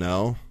 I don't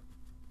know.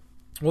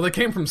 Well, they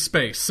came from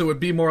space, so it'd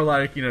be more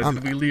like, you know,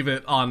 did we leave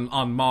it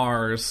on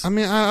Mars? I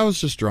mean, I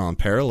was just drawing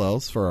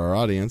parallels for our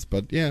audience,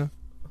 but yeah.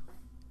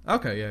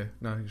 Okay, yeah.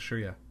 No, sure,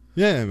 yeah.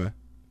 Yeah.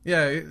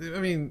 Yeah, I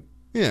mean...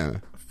 Yeah.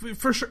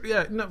 For sure,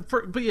 yeah. No,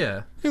 but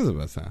yeah. It's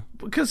about time.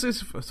 Because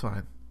it's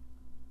fine.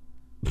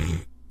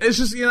 It's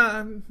just, you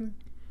know...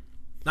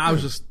 I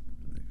was just...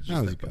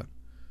 That was good.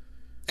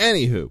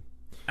 Anywho.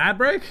 Ad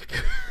break?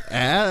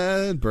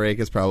 Ad break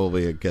is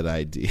probably a good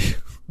idea.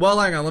 Well,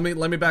 hang on.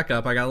 Let me back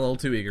up. I got a little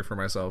too eager for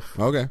myself.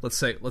 Okay. Let's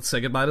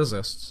say goodbye to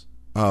Zists.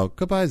 Oh,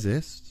 goodbye,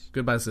 Zist.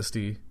 Goodbye,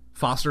 Zisty.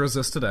 Foster a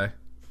Zist today.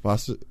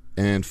 Foster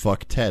and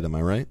fuck Ted, am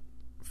I right?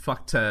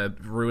 Fuck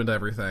Ted. Ruined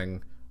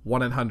everything.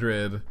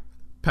 1-800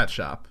 Pet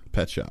Shop.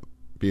 Pet Shop.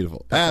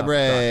 Beautiful. Ad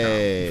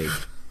break.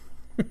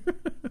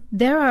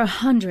 There are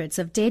hundreds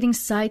of dating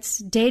sites,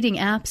 dating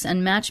apps,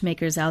 and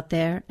matchmakers out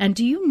there, and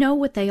do you know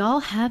what they all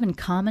have in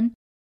common?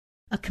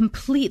 A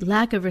complete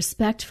lack of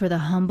respect for the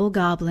humble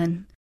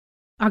goblin.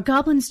 Are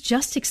goblins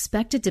just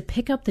expected to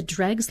pick up the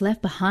dregs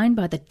left behind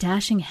by the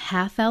dashing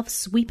half-elf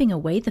sweeping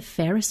away the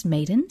fairest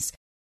maidens?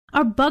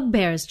 Are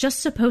bugbears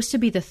just supposed to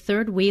be the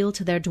third wheel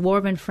to their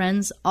dwarven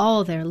friends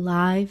all their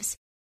lives?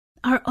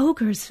 Are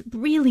ogres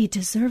really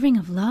deserving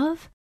of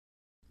love?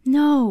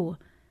 No.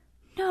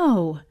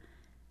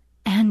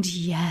 And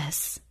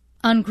yes,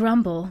 on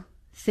Grumble,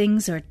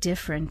 things are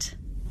different.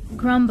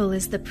 Grumble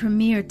is the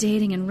premier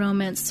dating and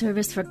romance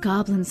service for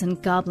goblins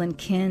and goblin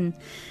kin.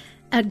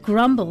 At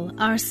Grumble,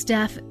 our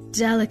staff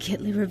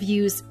delicately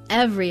reviews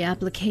every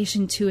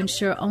application to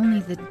ensure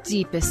only the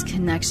deepest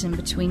connection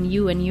between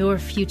you and your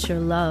future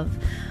love,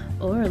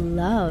 or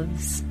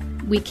loves.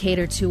 We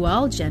cater to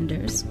all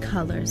genders,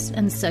 colors,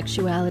 and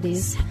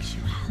sexualities.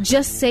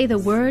 Just say the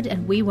word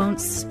and we won't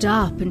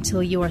stop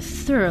until you're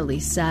thoroughly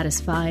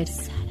satisfied.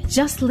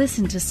 Just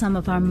listen to some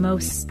of our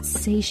most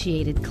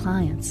satiated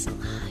clients.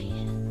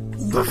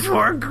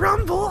 Before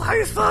Grumble,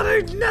 I thought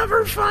I'd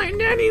never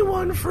find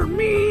anyone for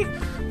me.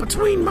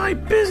 Between my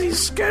busy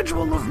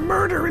schedule of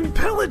murder and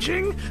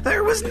pillaging,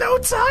 there was no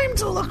time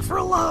to look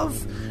for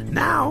love.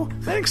 Now,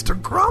 thanks to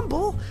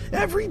Grumble,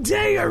 every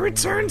day I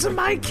return to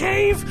my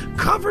cave,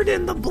 covered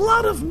in the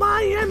blood of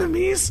my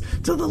enemies,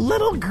 to the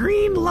little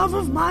green love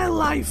of my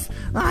life.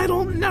 I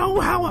don't know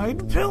how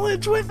I'd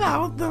pillage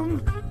without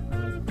them.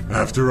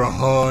 After a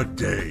hard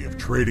day of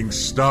trading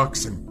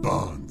stocks and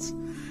bonds,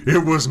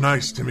 it was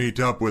nice to meet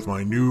up with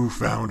my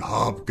newfound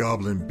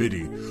hobgoblin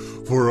Biddy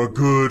for a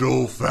good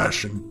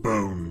old-fashioned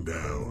bone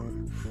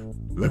down.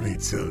 Let me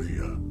tell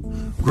you,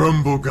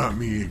 Grumble got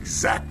me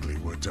exactly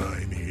what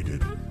I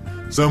needed.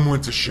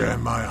 Someone to share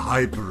my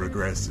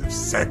hyper-aggressive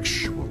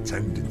sexual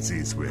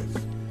tendencies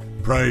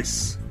with.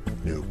 Price,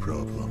 no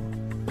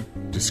problem.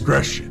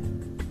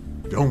 Discretion,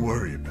 don't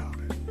worry about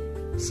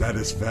it.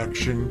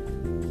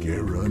 Satisfaction,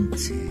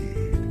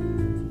 guaranteed.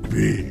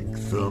 Big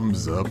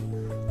thumbs up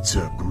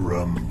to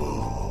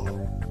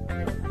Grumble.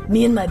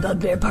 Me and my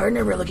bugbear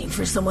partner were looking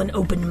for someone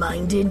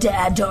open-minded to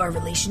add to our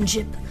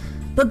relationship,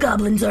 but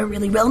goblins aren't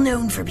really well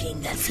known for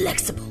being that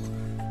flexible.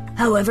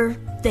 However,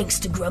 thanks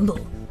to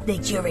Grumble, they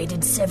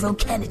curated several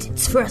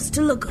candidates for us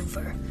to look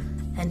over,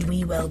 and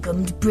we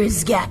welcomed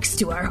Brizgax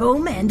to our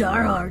home and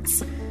our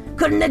hearts.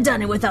 Couldn't have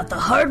done it without the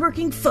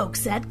hardworking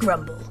folks at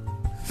Grumble.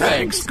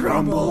 Thanks,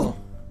 Grumble.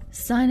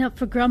 Sign up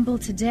for Grumble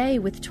today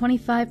with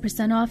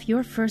 25% off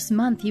your first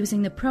month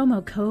using the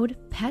promo code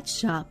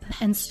PETSHOP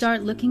and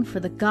start looking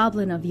for the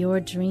goblin of your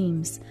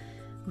dreams.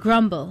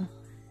 Grumble.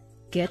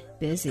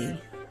 Get busy.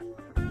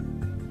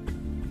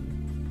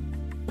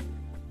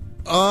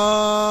 All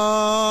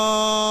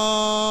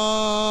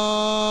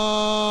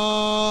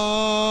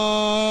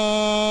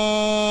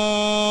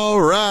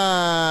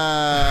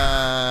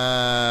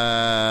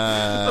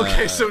right.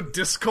 Okay, so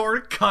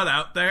Discord cut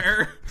out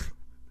there.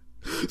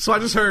 So I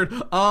just heard,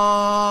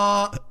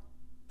 right.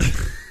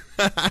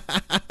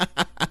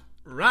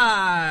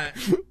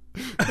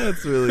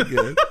 That's really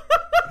good.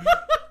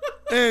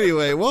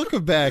 Anyway,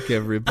 welcome back,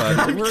 everybody.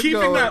 I'm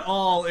keeping that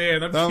all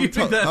in. I'm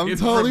keeping that in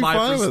totally from my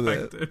fine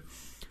perspective. with it.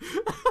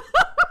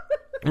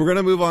 We're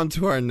gonna move on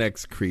to our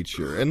next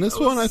creature, and this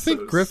one, I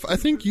think, Griff, I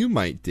think you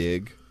might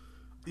dig.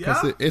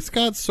 Yeah? It's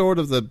got sort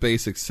of the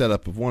basic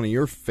setup of one of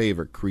your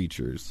favorite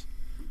creatures.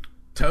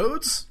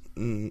 Toads?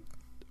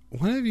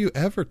 When have you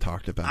ever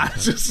talked about I that?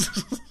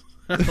 just...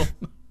 I don't know.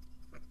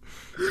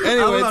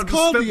 Anyway, I'm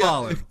just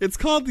spitballing. it's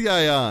called the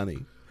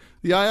Ioni.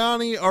 The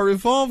Ioni are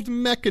evolved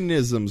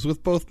mechanisms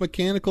with both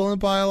mechanical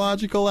and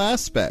biological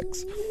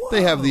aspects. Whoa.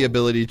 They have the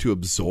ability to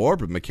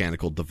absorb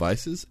mechanical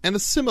devices and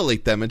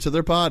assimilate them into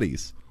their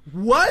bodies.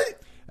 What?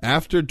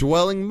 After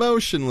dwelling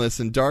motionless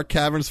in dark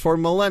caverns for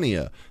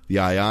millennia, the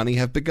Ioni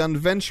have begun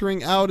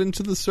venturing out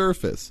into the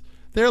surface.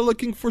 They are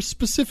looking for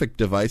specific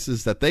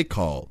devices that they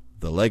call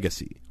the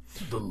Legacy.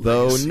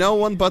 Though no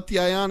one but the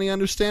Ioni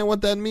understand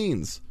what that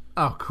means.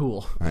 Oh,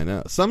 cool. I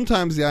know.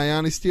 Sometimes the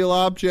Ioni steal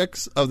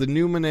objects of the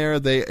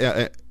Numenera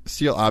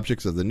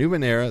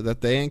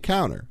that they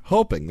encounter,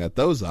 hoping that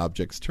those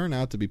objects turn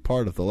out to be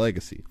part of the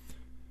Legacy.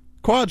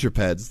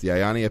 Quadrupeds, the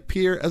Ioni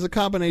appear as a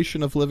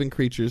combination of living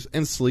creatures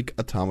and sleek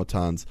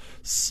automatons,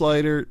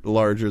 slightly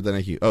larger than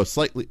a human.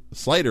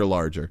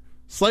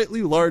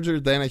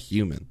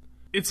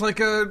 It's like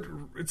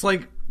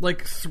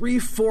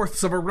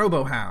 3/4 of a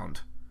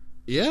Robohound.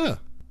 Yeah.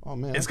 Oh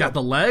man. It's got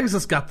the legs,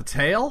 it's got the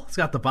tail, it's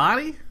got the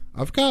body.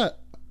 I've got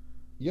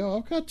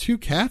 2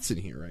 cats in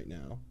here right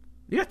now.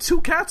 You got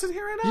 2 cats in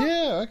here right now?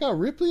 Yeah, I got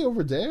Ripley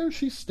over there.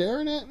 She's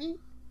staring at me.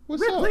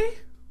 What's Ripley? up?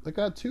 I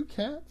got 2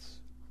 cats.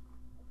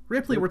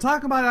 Ripley, we're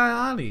talking about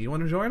Ioni. You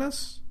want to join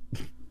us?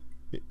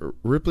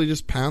 Ripley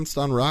just pounced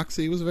on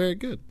Roxy. It was very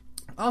good.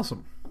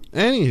 Awesome.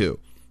 Anyway,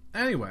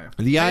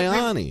 the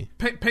Ioni.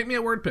 Paint me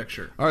a word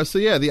picture. All right, so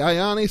yeah, the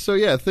Ioni. So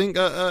yeah, think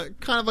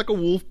kind of like a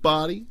wolf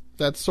body.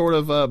 That sort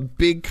of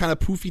big, kind of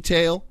poofy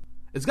tail.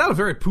 It's got a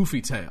very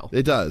poofy tail.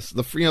 It does.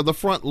 The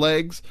front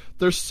legs,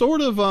 they're sort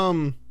of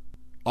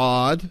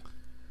odd.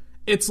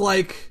 It's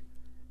like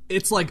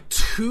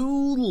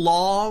 2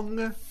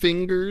 long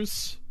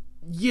fingers.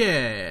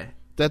 Yeah.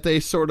 That they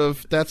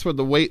that's where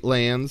the weight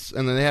lands,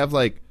 and then they have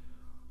like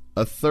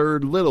a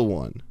third little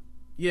one.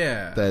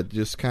 Yeah. That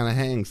just kind of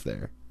hangs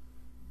there.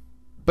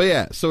 But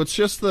yeah, so it's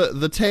just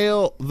the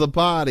tail, the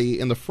body,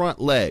 and the front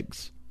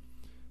legs.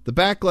 The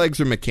back legs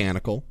are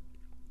mechanical.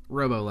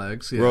 Robo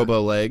legs, yeah.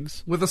 Robo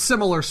legs. With a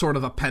similar sort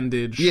of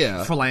appendage,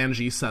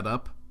 phalange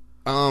setup.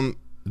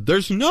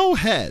 There's no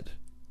head.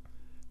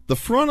 The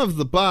front of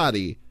the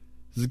body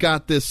has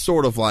got this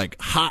sort of like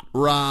hot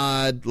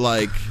rod,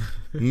 like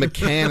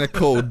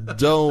mechanical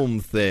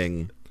dome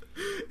thing.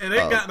 It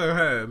ain't got no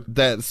head.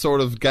 That sort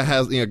of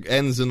has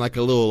ends in like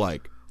a little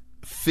like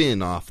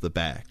fin off the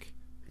back.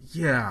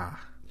 Yeah.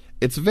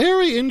 It's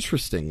very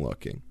interesting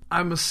looking.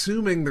 I'm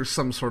assuming there's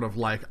some sort of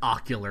like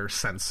ocular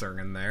sensor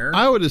in there.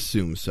 I would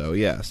assume so,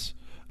 yes.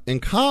 In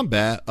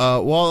combat,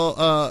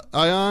 while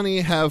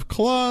Ioni have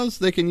claws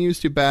they can use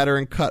to batter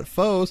and cut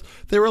foes,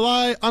 they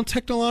rely on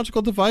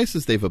technological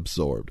devices they've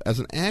absorbed. As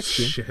an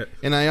action, Shit.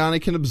 an Ioni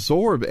can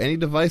absorb any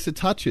device it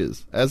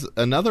touches. As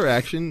another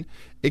action,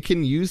 it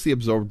can use the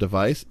absorbed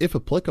device, if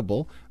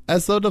applicable,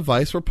 as though the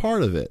device were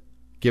part of it.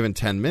 Given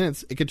 10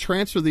 minutes, it can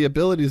transfer the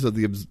abilities of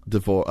the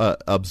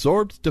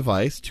absorbed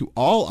device to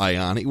all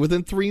Ioni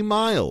within 3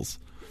 miles.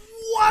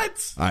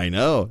 What? I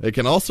know. It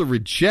can also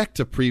reject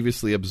a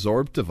previously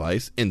absorbed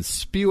device and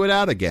spew it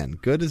out again.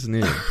 Good as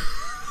new.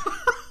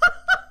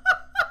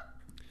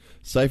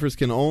 Ciphers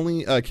can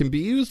be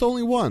used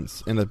only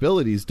once, and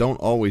abilities don't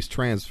always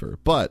transfer.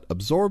 But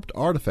absorbed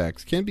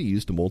artifacts can be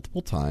used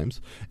multiple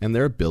times, and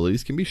their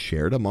abilities can be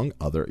shared among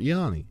other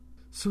Ioni.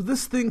 So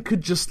this thing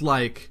could just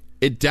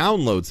it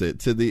downloads it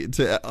to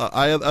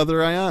other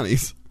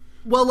Ionis.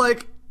 Well,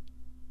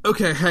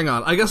 okay, hang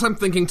on. I guess I'm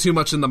thinking too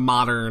much in the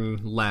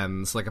modern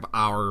lens, of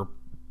our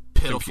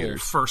pitiful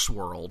Computers. first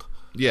world.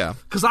 Yeah.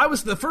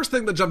 Because the first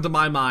thing that jumped to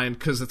my mind,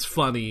 because it's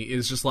funny,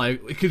 is just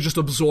it could just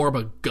absorb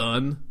a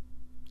gun,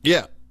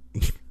 Yeah.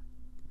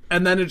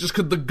 and then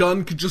the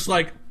gun could just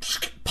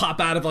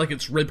pop out of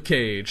its rib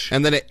cage,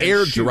 And then it shoot.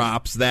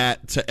 airdrops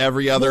that to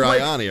every other Well,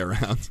 Ioni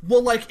around.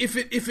 Well, if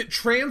it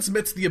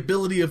transmits the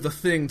ability of the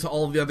thing to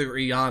all the other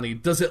Ioni,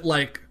 does it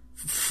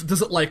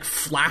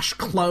flash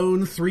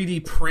clone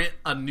 3D print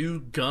a new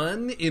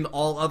gun in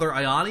all other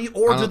Ioni,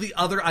 or do the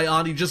other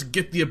Ioni just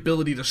get the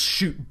ability to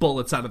shoot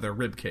bullets out of their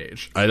rib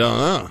cage? I don't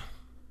know.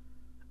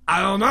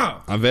 I don't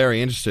know. I'm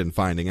very interested in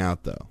finding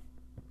out, though.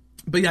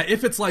 But yeah,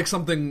 if it's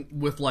something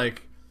with a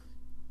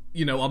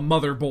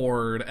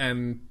motherboard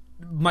and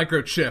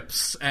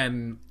microchips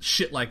and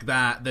shit like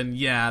that, then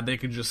yeah, they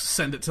can just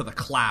send it to the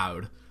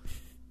cloud,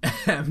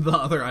 and the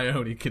other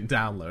Ioni can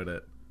download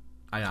it.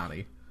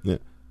 Ioni. Yeah.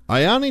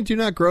 Ioni do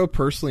not grow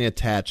personally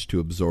attached to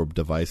absorbed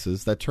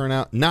devices that turn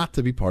out not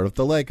to be part of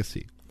the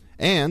legacy.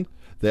 And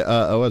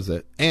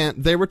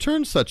they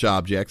return such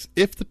objects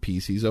if the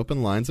PCs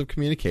open lines of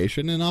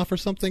communication and offer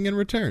something in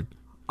return.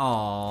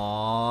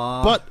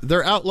 Aww. But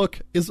their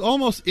outlook is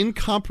almost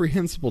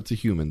incomprehensible to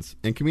humans,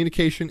 and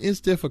communication is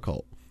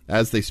difficult.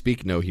 As they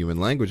speak no human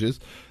languages,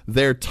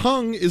 their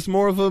tongue is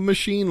more of a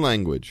machine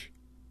language,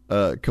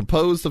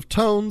 composed of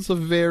tones of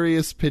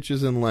various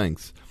pitches and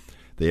lengths.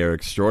 They are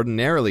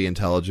extraordinarily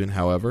intelligent,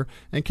 however,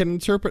 and can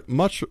interpret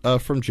much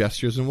from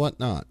gestures and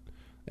whatnot.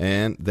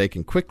 And they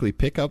can quickly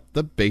pick up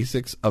the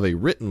basics of a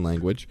written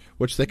language,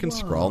 which they can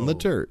scrawl in the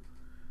dirt.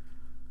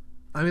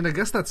 I mean, I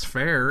guess that's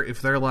fair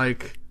if they're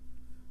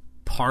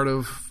part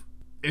of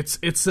it's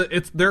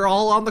they're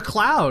all on the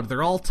cloud.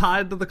 They're all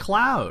tied to the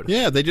cloud.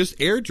 Yeah, they just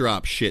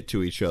airdrop shit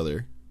to each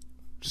other.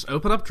 Just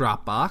open up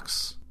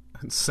Dropbox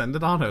and send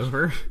it on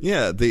over.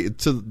 Yeah, to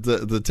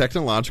the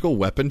technological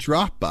weapon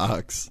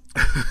Dropbox.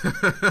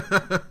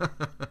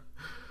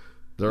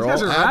 They're all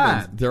guys are admins.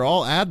 rad. They're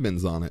all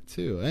admins on it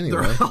too.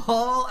 Anyway, They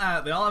all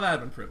have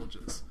admin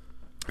privileges.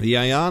 the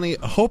Ioni,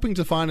 hoping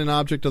to find an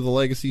object of the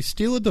legacy,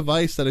 steal a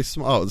device that is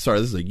small. Oh, sorry,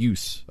 this is a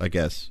use, I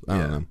guess. I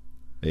don't know.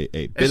 A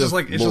bit It's just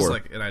of it's lore.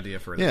 just an idea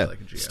for a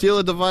GM. Steal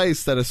a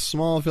device that a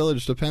small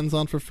village depends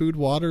on for food,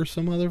 water, or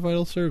some other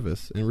vital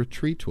service, and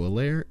retreat to a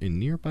lair in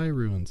nearby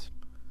ruins.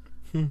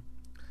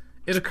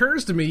 It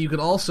occurs to me you could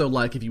also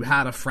if you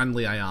had a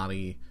friendly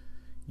Ioni,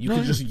 you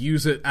could just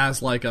use it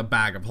as a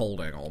bag of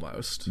holding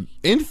almost.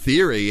 In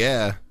theory,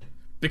 yeah.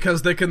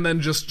 Because they can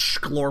then just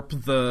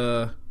sklorp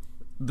the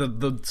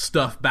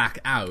stuff back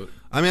out.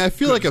 I mean, I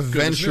feel like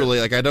eventually,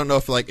 I don't know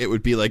if it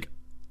would be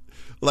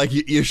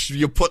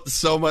you put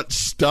so much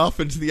stuff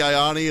into the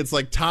Ioni, it's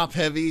top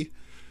heavy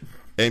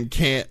and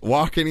can't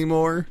walk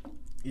anymore.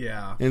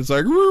 Yeah. And it's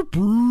like,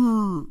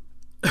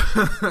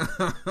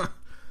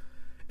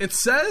 It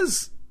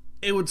says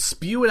it would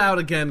spew it out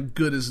again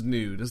good as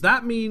new. Does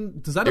that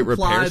It imply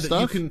repairs that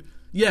stuff? you can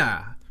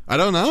Yeah. I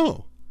don't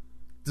know.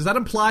 Does that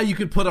imply you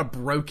could put a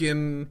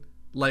broken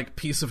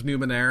piece of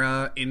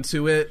Numenera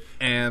into it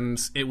and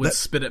it would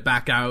spit it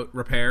back out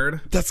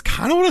repaired? That's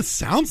kind of what it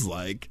sounds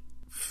like.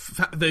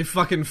 They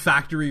fucking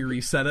factory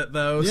reset it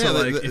though. Yeah,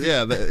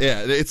 So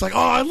it's like, oh,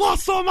 I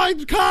lost all my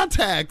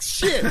contacts.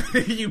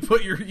 Shit. you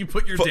put your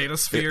data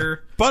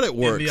sphere But it in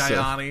works. the so-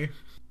 Ioni.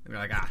 And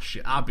you're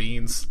shit,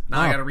 beans. Now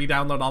I gotta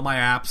re-download all my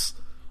apps.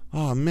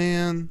 Oh,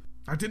 man.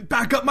 I didn't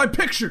back up my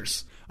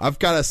pictures. I've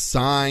got to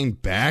sign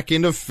back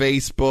into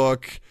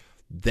Facebook.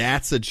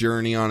 That's a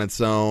journey on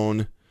its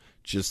own.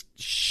 Just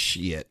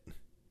shit.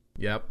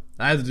 Yep.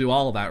 I had to do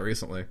all of that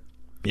recently.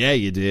 Yeah,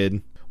 you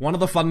did. One of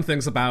the fun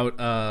things about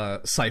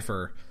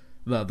Cypher,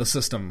 the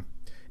system,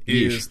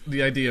 is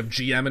the idea of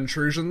GM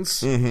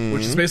intrusions,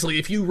 which is basically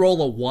if you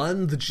roll a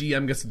 1, the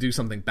GM gets to do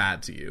something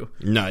bad to you.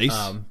 Nice.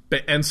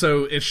 And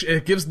so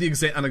it gives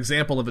an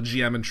example of a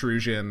GM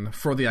intrusion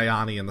for the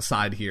Ioni in the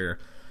side here.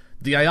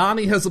 The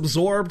Ioni has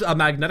absorbed a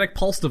magnetic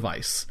pulse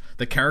device.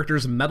 The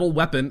character's metal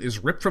weapon is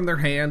ripped from their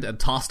hand and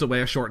tossed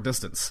away a short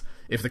distance.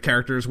 If the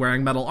character is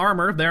wearing metal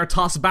armor, they are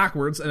tossed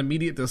backwards an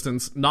immediate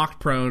distance, knocked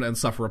prone, and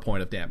suffer a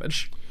point of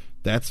damage.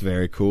 That's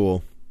very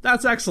cool.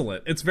 That's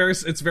excellent. It's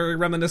very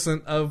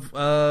reminiscent of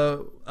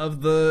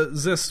the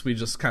Zis we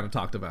just kind of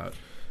talked about.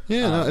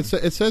 Yeah, no,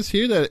 it says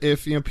here that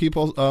if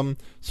people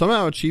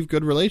somehow achieve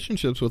good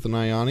relationships with an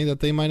Ayani,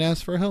 that they might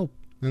ask for help,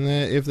 and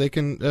that if they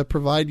can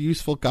provide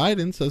useful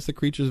guidance as the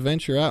creatures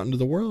venture out into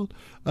the world,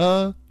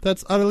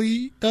 that's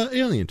utterly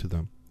alien to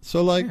them.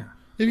 So, like,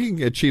 if you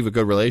can achieve a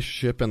good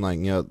relationship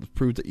and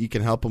prove that you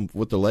can help them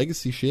with the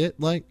legacy shit,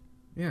 rad.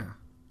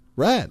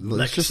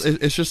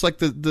 It's just like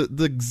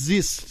the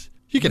exist.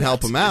 You can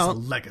help them out.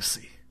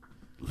 Legacy.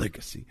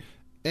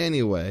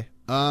 Anyway,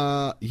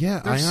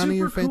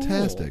 Ayani are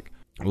fantastic.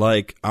 Cool.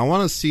 Like, I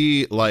want to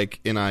see, like,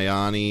 an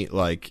Ayani,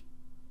 like,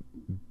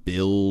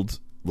 build,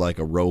 like,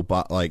 a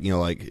robot, like,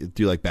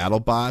 do, like, battle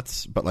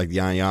bots, but, like, the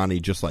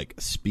Ayani just, like,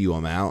 spew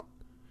them out.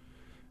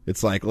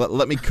 It's like,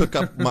 let me cook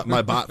up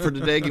my bot for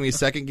today. Give me a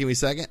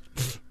second.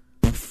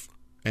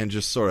 And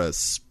just sort of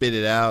spit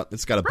it out.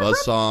 It's got a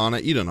buzzsaw on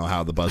it. You don't know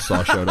how the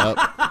buzzsaw showed up.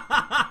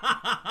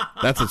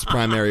 That's its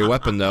primary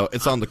weapon, though.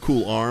 It's on the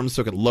cool arms,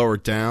 so it can lower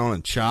it down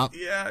and chop.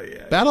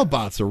 Yeah. Battle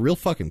bots are real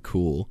fucking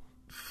cool.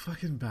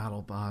 Fucking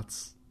battle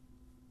bots.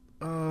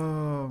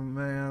 Oh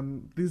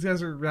man, these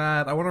guys are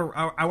rad. I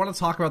want to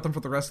talk about them for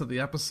the rest of the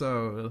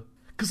episode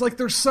because like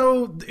there's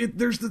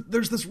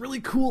this really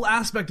cool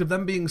aspect of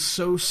them being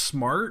so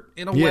smart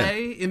in a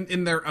way,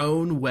 in their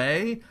own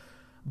way,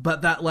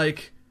 but that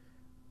like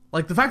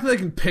the fact that they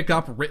can pick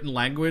up written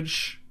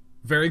language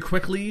very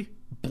quickly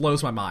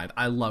blows my mind.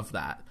 I love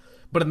that,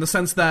 but in the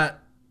sense that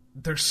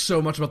there's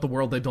so much about the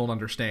world they don't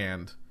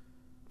understand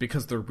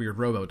because they're weird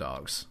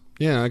robo-dogs.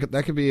 Yeah,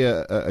 that could be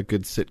a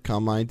good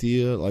sitcom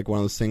idea, like one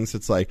of those things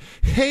that's like,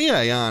 hey,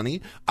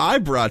 Ayani, I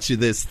brought you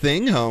this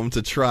thing home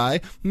to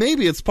try.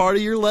 Maybe it's part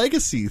of your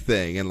legacy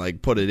thing, and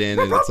like put it in,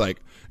 and it's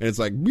like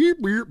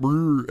beep, beep,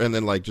 beep, and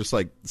then like just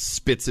like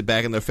spits it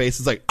back in their face.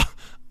 It's like,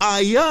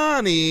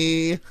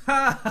 Ayani.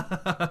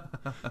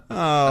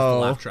 Oh,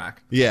 laugh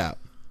track. Yeah.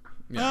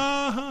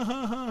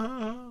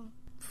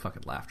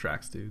 Fucking laugh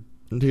tracks, dude.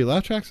 Dude,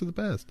 laugh tracks are the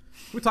best.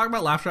 Can we talk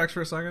about laugh tracks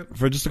for a second?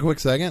 For just a quick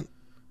second.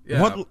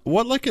 Yeah.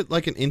 What like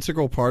an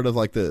integral part of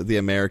like the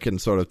American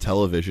sort of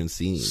television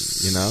scene,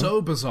 you know?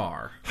 So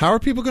bizarre. How are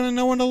people going to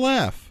know when to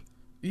laugh?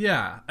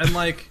 Yeah, and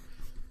like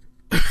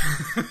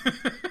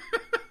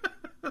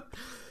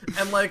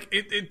and like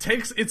it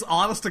takes, it's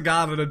honest to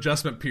God an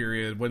adjustment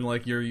period when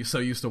like you're so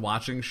used to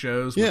watching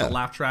shows with a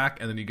laugh track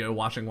and then you go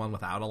watching one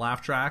without a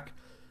laugh track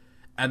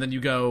and then you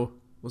go,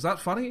 was that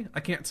funny? I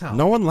can't tell.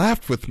 No one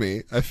laughed with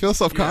me. I feel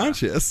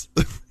self-conscious.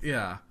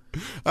 Yeah.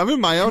 I'm in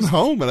my own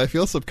home and I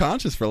feel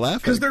subconscious for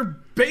laughing. Because they're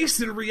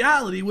based in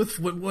reality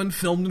when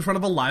filmed in front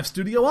of a live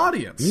studio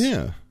audience.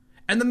 Yeah.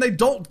 And then they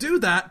don't do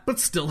that, but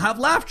still have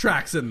laugh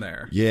tracks in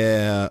there.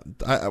 Yeah.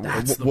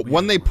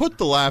 When they put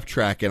the laugh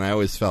track in, I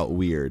always felt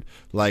weird.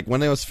 Like,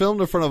 when it was filmed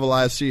in front of a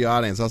live studio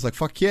audience, I was like,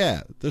 fuck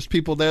yeah. There's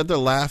people there, they're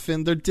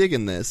laughing, they're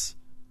digging this.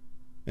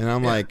 And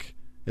I'm like...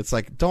 It's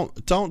like,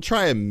 don't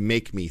try and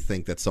make me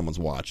think that someone's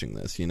watching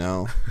this, you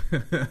know?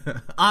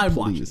 I'm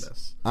watching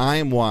this.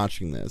 I'm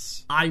watching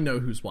this. I know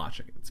who's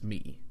watching it. It's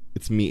me.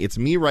 It's me. It's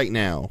me right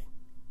now.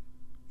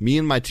 Me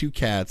and my two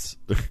cats,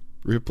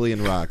 Ripley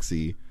and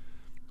Roxy,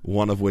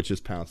 one of which is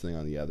pouncing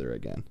on the other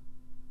again.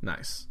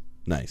 Nice.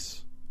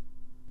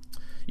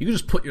 You can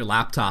just put your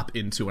laptop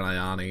into an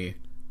Ayani,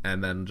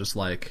 and then just,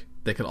 like,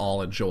 they could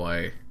all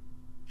enjoy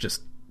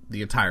just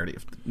the entirety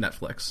of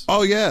Netflix.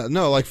 Oh yeah,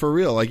 no, like for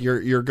real. Like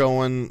you're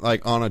going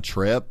like on a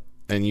trip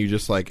and you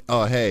just like,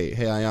 oh hey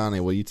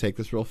Ayani, will you take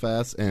this real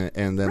fast?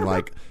 And then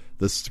like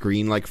the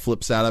screen like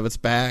flips out of its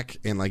back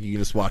and like you can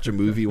just watch a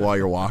movie while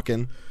you're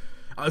walking.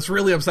 It's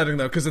really upsetting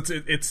though because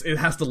it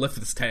has to lift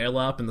its tail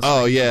up and the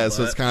oh yeah,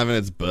 so it's kind of in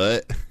its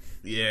butt.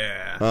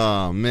 Yeah.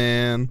 Oh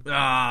man.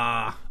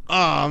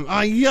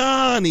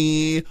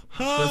 Ayani.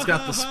 But it's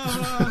got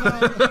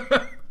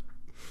the.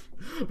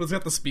 But it's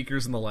got the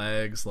speakers in the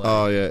legs. Like,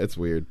 oh yeah, it's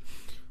weird.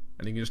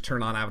 And you can just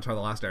turn on Avatar: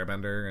 The Last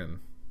Airbender and.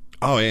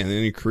 Oh yeah, and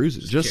then you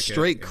cruises, just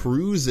straight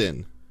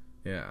cruising.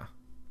 Yeah.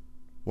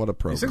 What a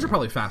program! These things are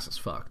probably fast as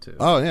fuck too.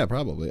 Oh yeah,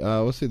 probably.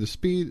 Let's see the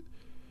speed.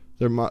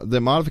 The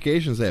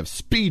modifications, they have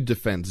speed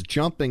defense,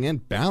 jumping,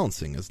 and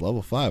balancing as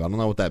level 5. I don't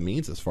know what that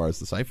means as far as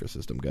the Cypher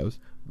system goes.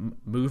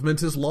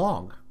 Movement is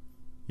long.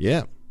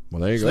 Yeah.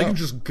 Well, there you go. They can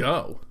just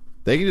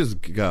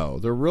go.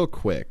 They're real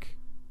quick.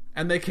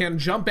 And they can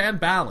jump and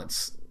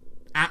balance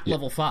at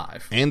level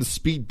 5. And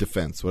speed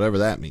defense, whatever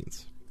that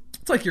means.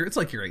 It's like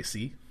your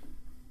AC.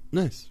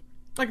 Nice.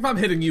 Like if I'm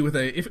hitting you with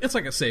if it's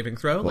like a saving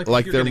throw.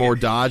 Like they're more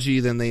dodgy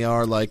than they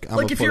are like...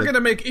 if you're gonna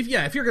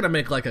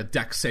make like a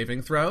dex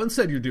saving throw,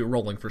 instead you're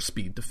rolling for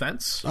speed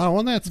defense. Oh,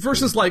 well that's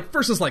versus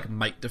like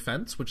might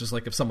defense, which is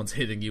like if someone's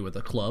hitting you with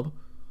a club.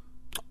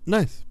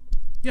 Nice.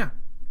 Yeah.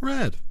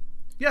 Rad.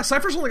 Yeah,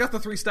 Cypher's only got the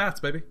 3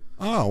 stats, baby.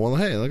 Oh, well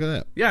hey, look at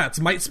that. Yeah,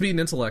 it's might, speed, and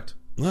intellect.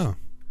 Oh.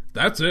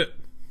 That's it.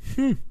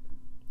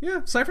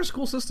 Yeah, Cypher's a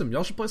cool system.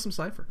 Y'all should play some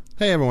Cypher.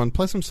 Hey everyone,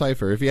 play some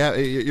Cypher. If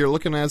you're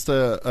looking as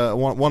to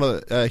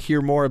want to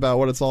hear more about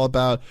what it's all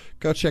about,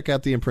 go check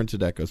out the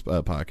Imprinted Echoes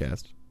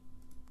podcast.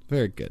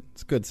 Very good.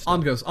 It's good stuff.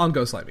 On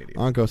Ghostlight Media.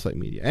 On Ghostlight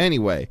Media.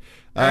 Anyway.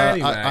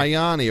 Anyway.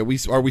 Ayani,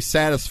 are we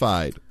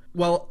satisfied?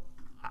 Well,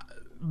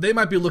 they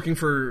might be looking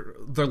for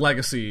their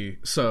legacy,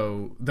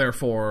 so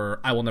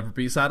therefore I will never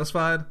be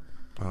satisfied.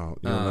 Oh,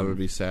 you'll never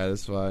be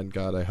satisfied.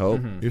 God, I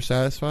hope you're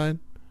satisfied.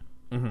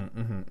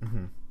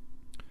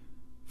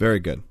 Very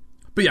good.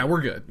 But yeah,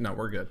 we're good. No,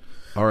 we're good.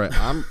 All right,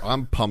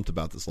 I'm pumped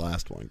about this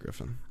last one,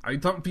 Griffin. Are you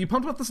pumped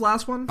about this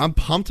last one? I'm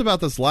pumped about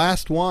this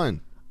last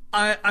one.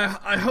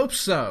 I hope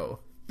so,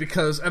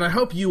 and I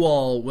hope you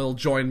all will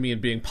join me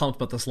in being pumped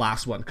about this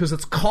last one, because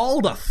it's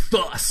called a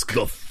Thusk.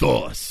 The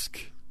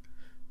Thusk.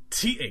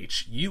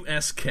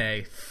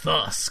 Thusk.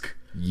 Thusk.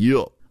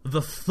 Yup.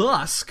 The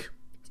Thusk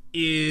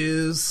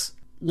is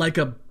like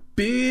a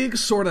big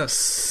sort of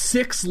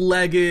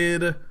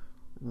six-legged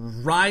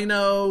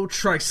rhino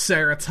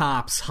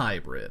triceratops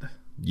hybrid.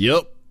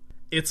 Yup.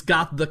 It's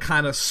got the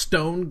kind of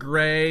stone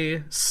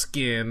gray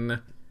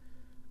skin,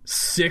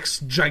 6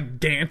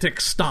 gigantic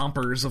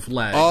stompers of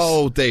legs.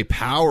 Oh, they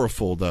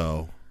powerful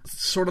though.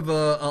 Sort of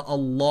a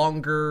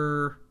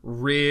longer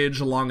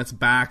ridge along its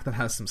back that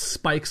has some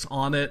spikes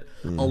on it.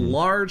 A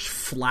large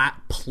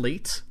flat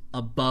plate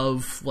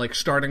above, like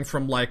starting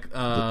from like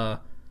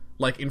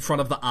in front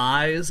of the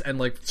eyes and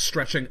like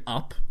stretching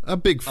up. A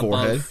big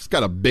forehead. Above. It's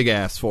got a big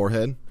ass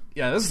forehead.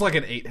 Yeah, this is like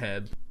an 8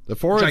 head. The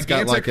forehead's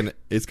Gigantic. got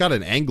it's got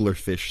an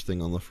anglerfish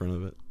thing on the front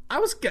of it. I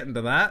was getting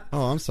to that.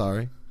 Oh, I'm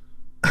sorry.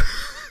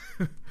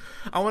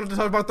 I wanted to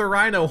talk about the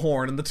rhino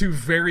horn and the 2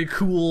 very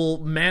cool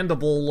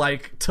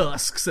mandible-like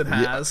tusks it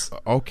has. Yeah.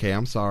 Okay,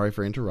 I'm sorry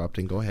for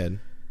interrupting. Go ahead.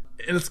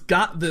 And it's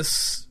got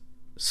this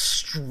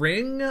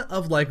string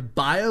of like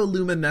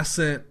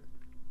bioluminescent,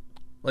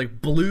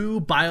 like blue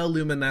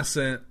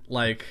bioluminescent,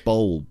 like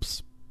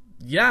bulbs.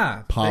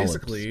 Yeah, Polyps.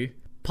 basically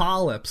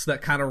polyps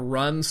that kind of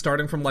run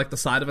starting from like the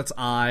side of its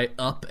eye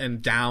up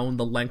and down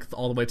the length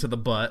all the way to the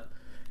butt.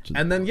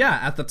 And then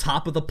at the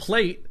top of the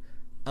plate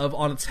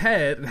on its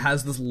head, it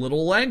has this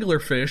little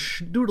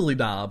anglerfish, Doodly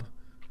Dob.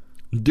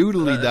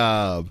 Doodly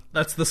Dob.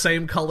 That's the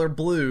same color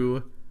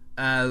blue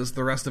as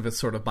the rest of its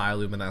sort of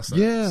bioluminescence.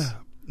 Yeah,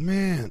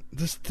 man,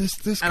 this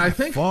and guy I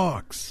think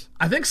fucks.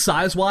 I think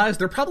size-wise,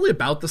 they're probably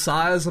about the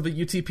size of a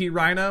UTP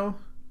rhino,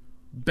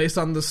 based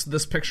on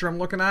this picture I'm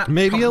looking at.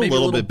 Maybe a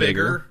little bit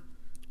bigger.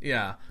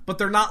 Yeah, but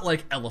they're not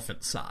like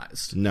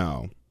elephant-sized.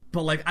 No.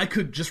 But like, I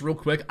could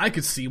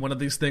see one of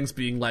these things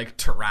being like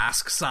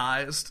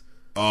Tarrasque-sized.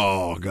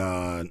 Oh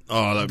god.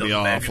 Oh, that'd be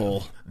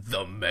awful.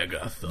 The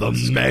Mega Thusk.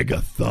 The Mega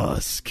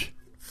Thusk.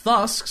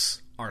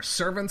 Thusks are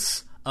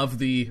servants of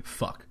the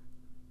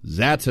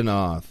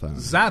Xatanoth.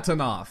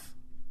 Xatanoth.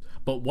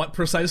 But what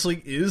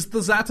precisely is the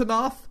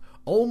Xatanoth?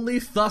 Only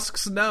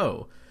Thusks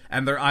know,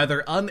 and they're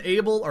either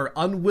unable or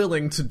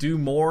unwilling to do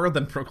more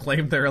than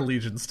proclaim their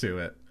allegiance to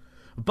it.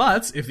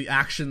 But if the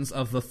actions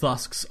of the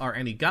Thusks are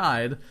any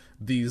guide,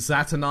 the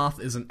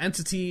Xatanoth is an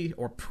entity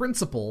or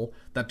principle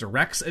that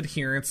directs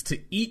adherents to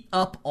eat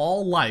up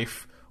all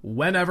life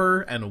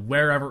whenever and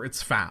wherever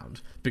it's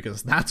found,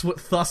 because that's what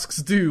Thusks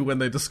do when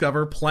they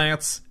discover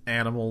plants,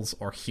 animals,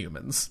 or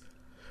humans.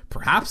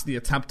 Perhaps the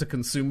attempt to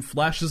consume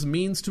flesh is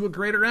means to a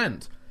greater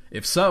end.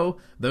 If so,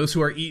 those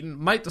who are eaten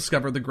might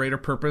discover the greater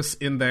purpose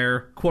in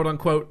their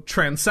quote-unquote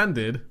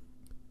transcended,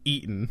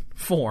 eaten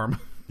form.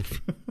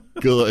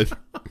 Good.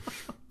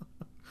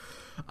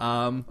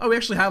 We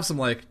actually have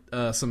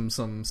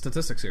some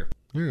statistics here.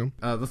 Yeah.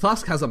 The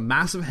Thusk has a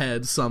massive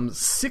head, some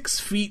 6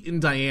 feet in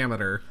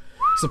diameter,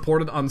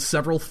 supported on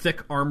several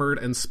thick armored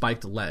and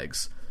spiked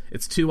legs.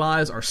 Its 2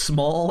 eyes are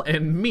small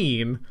and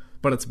mean,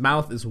 but its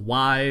mouth is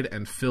wide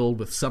and filled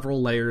with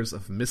several layers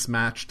of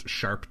mismatched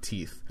sharp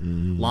teeth.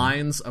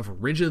 Lines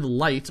of rigid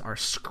light are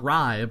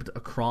scribed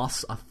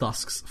across a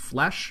Thusk's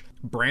flesh,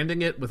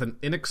 branding it with an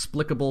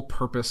inexplicable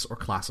purpose or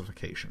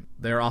classification.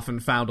 They are often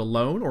found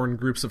alone or in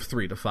groups of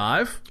 3 to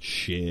 5.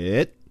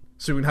 Shit.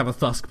 So we can have a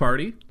Thusk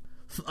party.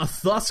 A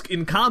Thusk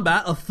in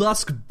combat, a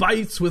Thusk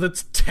bites with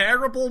its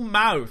terrible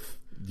mouth.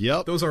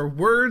 Yep. Those are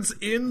words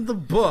in the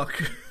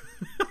book.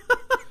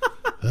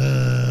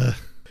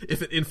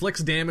 If it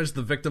inflicts damage,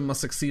 the victim must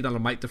succeed on a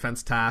might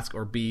defense task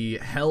or be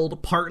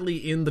held partly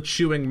in the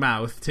chewing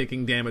mouth,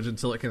 taking damage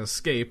until it can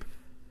escape.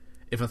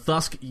 If a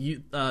Thusk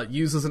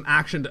uses an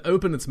action to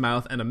open its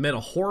mouth and emit a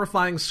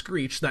horrifying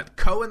screech that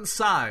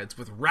coincides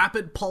with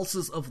rapid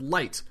pulses of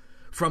light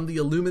from the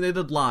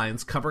illuminated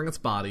lines covering its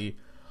body,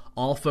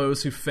 all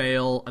foes who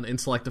fail an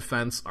intellect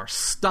defense are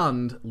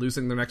stunned,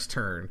 losing their next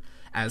turn,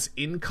 as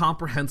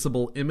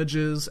incomprehensible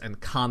images and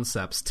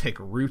concepts take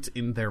root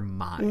in their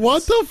minds.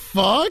 What the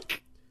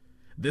fuck?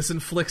 This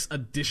inflicts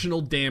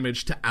additional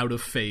damage to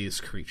out-of-phase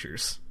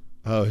creatures.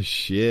 Oh,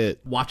 shit.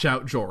 Watch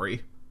out,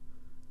 Jory.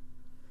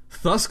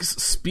 Thusks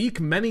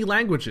speak many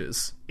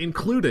languages,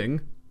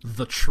 including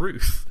the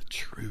truth. The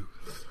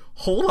truth.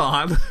 Hold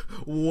on.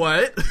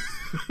 What?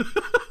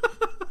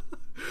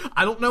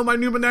 I don't know my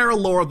Numenera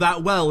lore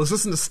that well. Is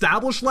this an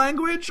established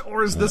language,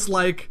 or is this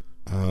like...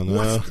 I don't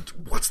know.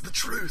 What's the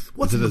truth?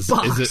 What's in the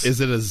box?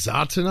 Is it a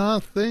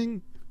Xatanoth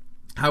thing?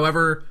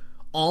 However,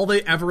 all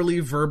they ever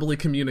verbally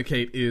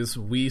communicate is,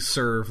 we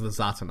serve the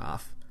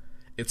Xatanoth.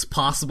 It's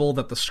possible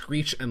that the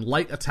screech and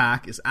light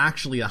attack is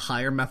actually a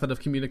higher method of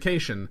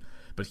communication,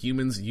 but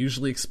humans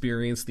usually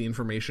experience the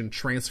information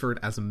transferred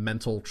as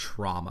mental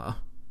trauma.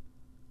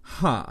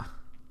 Huh.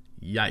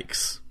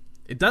 Yikes.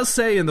 It does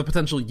say in the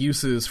potential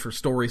uses for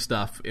story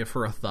stuff, if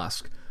for a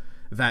Thusk,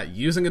 that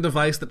using a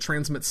device that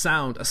transmits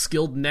sound, a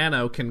skilled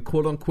nano can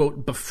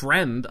quote-unquote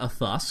befriend a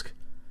Thusk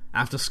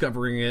after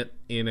discovering it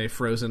in a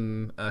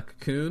frozen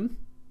cocoon.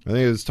 I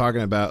think it was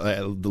talking about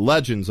the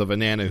legends of a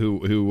nano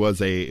who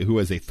was a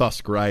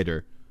Thusk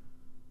rider.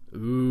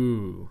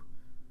 Ooh.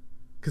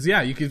 Because,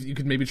 yeah, you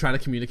could maybe try to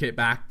communicate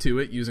back to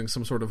it using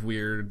some sort of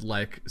weird,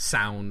 like,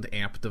 sound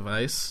amp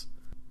device.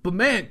 But,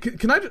 man,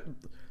 can I...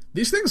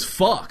 These things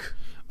fuck.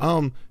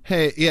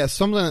 Hey, yeah,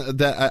 something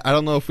that I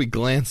don't know if we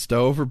glanced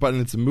over, but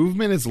its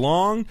movement is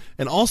long,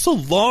 and also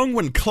long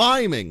when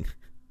climbing.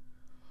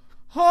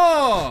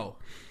 Oh!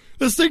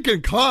 This thing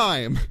can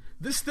climb.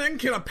 This thing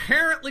can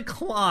apparently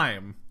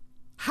climb.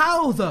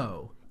 How,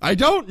 though? I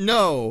don't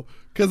know,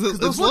 because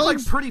Those look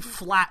like pretty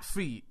flat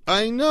feet.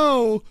 I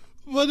know,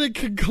 but it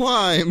can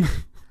climb.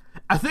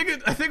 I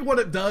think what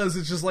it does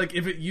is just like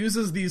if it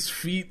uses these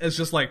feet as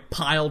just like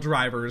pile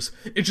drivers,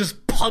 it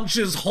just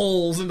punches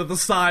holes into the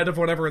side of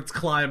whatever it's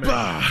climbing.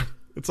 Bah.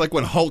 It's like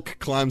when Hulk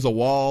climbs a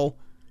wall.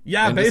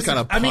 Yeah, and basically. kind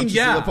of punches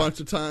it a bunch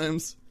of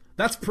times.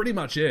 That's pretty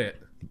much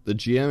it. The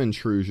GM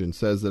intrusion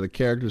says that a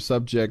character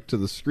subject to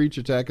the screech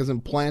attack is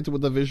implanted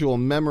with a visual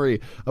memory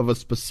of a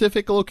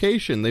specific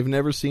location they've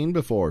never seen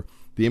before.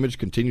 The image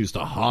continues to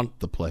haunt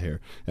the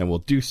player and will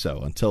do so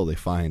until they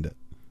find it.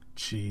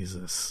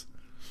 Jesus.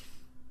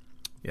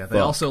 Yeah, they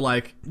also,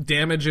 like,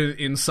 damage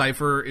in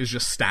Cypher is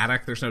just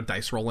static. There's no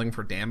dice rolling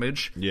for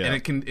damage. Yeah.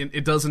 And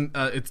it doesn't,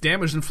 its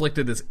damage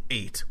inflicted is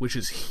 8, which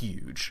is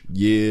huge.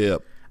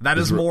 Yep. That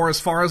is more,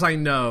 as far as I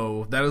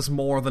know, that is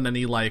more than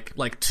any,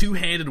 like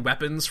two-handed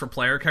weapons for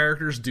player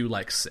characters do,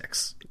 like,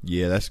 6.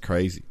 Yeah, that's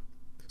crazy.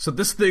 So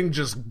this thing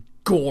just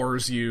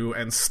gores you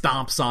and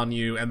stomps on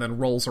you and then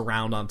rolls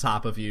around on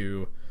top of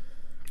you.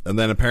 And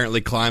then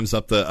apparently climbs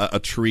up a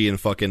tree and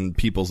fucking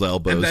people's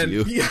elbows And then,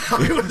 you. yeah,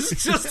 I was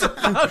just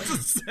about to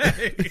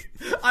say,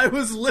 I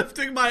was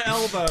lifting my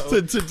elbow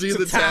to do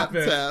the tap.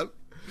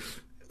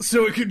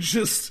 So it could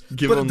just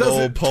give them the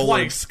old Polar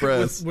twice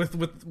Express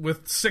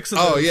with 6 of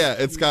those. Oh yeah,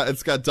 it's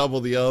got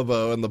double the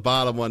elbow, and the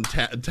bottom one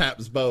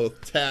taps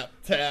both. Tap.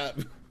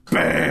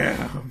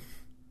 Bam!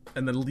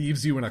 And then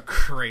leaves you in a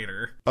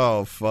crater.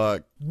 Oh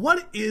fuck!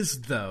 What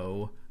is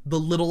though the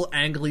little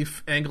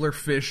angler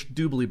fish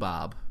doobly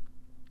bob?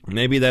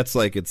 Maybe that's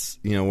like it's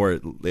where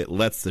it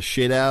lets the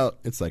shit out.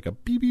 It's like a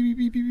beep beep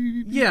beep beep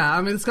beep. Yeah, I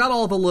mean it's got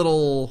all the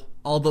little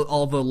all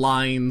the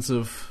lines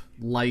of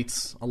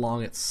lights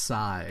along its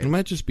side. It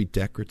might just be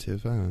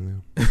decorative. I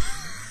don't know.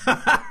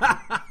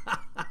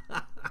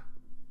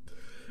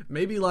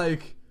 Maybe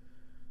like,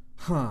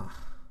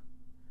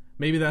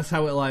 maybe that's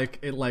how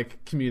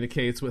it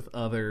communicates with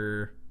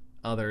other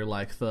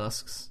like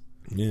Thusks.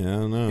 Yeah, I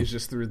don't know. It's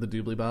just through the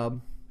doobly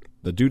bob.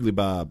 The doodly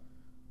bob.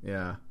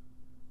 Yeah.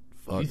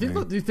 Fuck,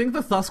 do you think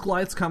the Thusk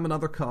lights come in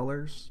other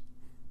colors?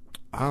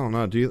 I don't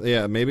know.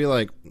 Yeah, maybe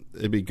like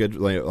it'd be good,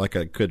 like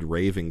a good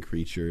raven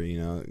creature.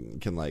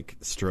 Can like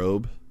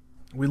strobe.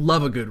 We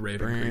love a good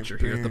raven creature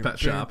here at the pet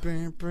shop.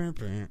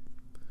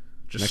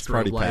 Just next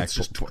party pack. Lights,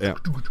 just Yeah.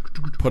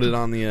 Put it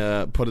on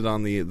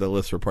the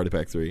list for Party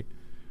Pack 3.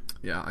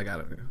 Yeah, I got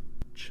it.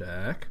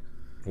 Check.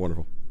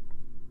 Wonderful.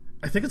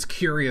 I think it's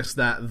curious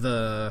that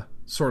the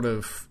sort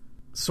of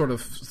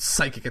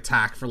psychic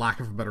attack, for lack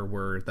of a better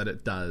word, that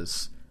it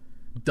does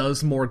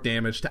more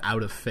damage to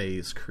out of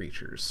phase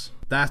creatures.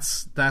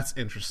 That's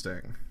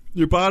interesting.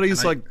 Your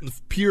body's like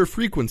pure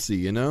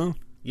frequency,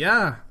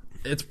 Yeah,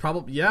 it's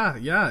probably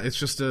yeah. It's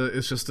just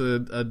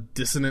a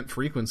dissonant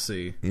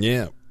frequency.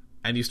 Yeah,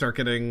 and you start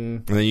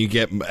getting, and then you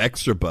get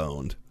extra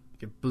boned.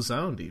 Get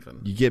bazoned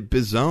even. You get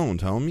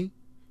bazoned, homie.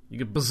 You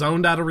get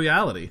bazoned out of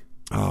reality.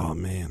 Oh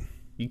man,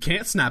 you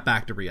can't snap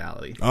back to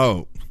reality.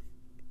 Oh,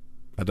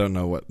 I don't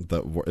know what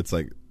it's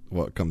like.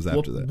 What comes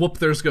after that? Whoop!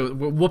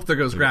 There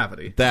goes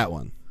gravity. That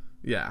one.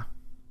 Yeah.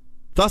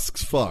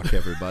 Thusks fuck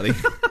everybody.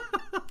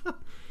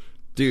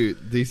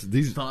 Dude,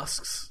 these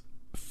Thusks.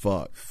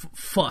 Fuck.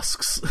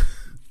 Fusks.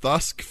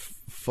 Thusk.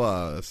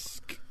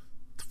 Fusk.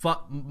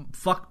 Fuck.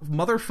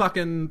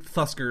 Motherfucking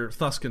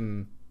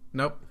Thuskin.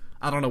 Nope.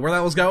 I don't know where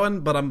that was going,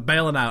 but I'm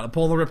bailing out. I'm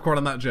pulling the ripcord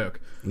on that joke.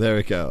 There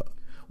we go.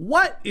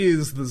 What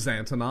is the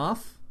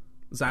Xantonoth?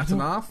 I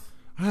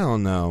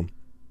don't know.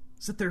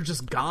 Is it they're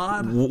just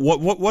God?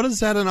 What does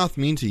Xantonoth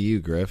mean to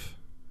you, Griff?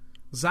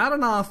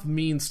 Xantonoth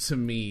means to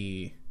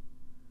me,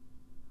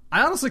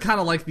 I honestly kind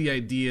of like the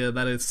idea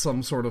that it's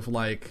some sort of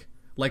like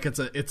it's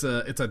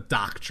a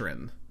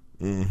doctrine.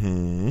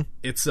 Mm-hmm.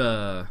 It's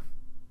a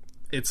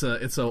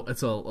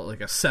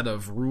like a set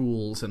of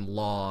rules and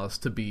laws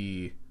to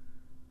be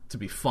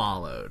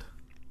followed.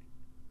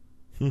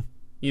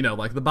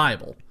 Like the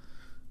Bible.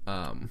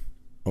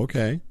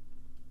 Okay.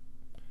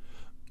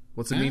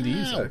 What's it mean to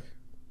you, Zach?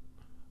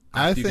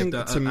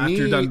 after me,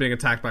 you're done being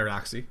attacked by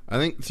Roxy. I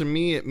think to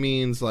me it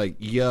means like,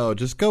 yo,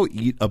 just go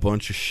eat a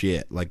bunch of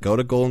shit. Like, go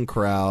to Golden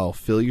Corral,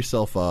 fill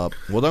yourself up.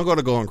 Well, don't go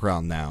to Golden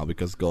Corral now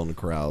because Golden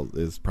Corral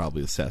is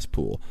probably a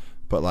cesspool.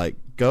 But like,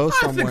 go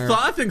somewhere.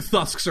 I think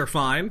Thusks are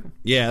fine.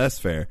 Yeah, that's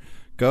fair.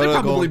 Go They to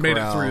probably Golden made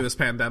Corral, it through this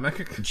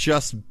pandemic.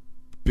 just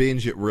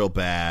binge it real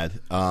bad,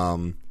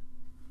 and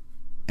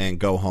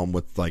go home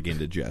with like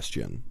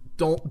indigestion.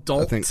 Don't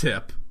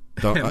tip.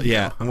 Don't,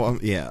 yeah, well,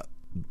 yeah.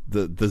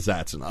 The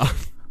that's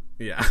enough.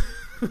 Yeah.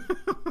 Because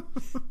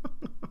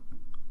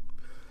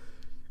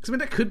I mean,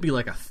 that could be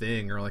like a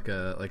thing, or like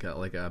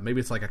a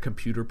maybe it's like a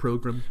computer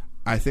program.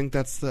 I think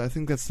that's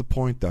the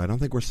point, though. I don't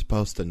think we're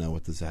supposed to know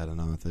what the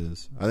Zadanoth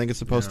is. I think it's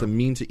supposed to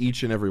mean to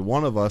each and every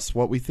one of us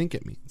what we think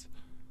it means.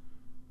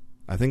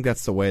 I think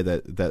that's the way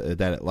that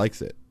it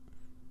likes it.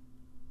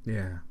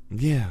 Yeah.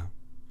 Yeah.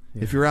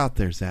 If you're out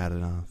there,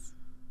 Zadanoth,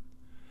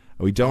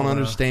 we don't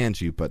understand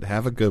you, but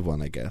have a good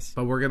one, I guess.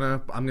 But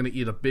I'm gonna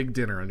eat a big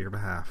dinner on your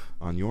behalf.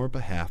 On your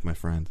behalf, my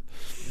friend.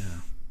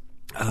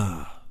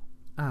 Yeah.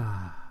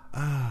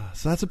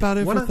 So that's about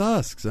it for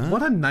Thusks, huh?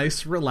 What a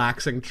nice,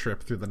 relaxing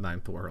trip through the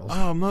Ninth World.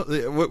 Oh,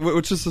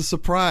 which is a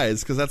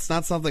surprise, because that's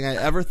not something I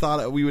ever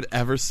thought we would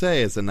ever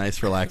say as a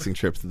nice, relaxing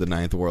trip through the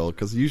Ninth World,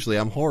 because usually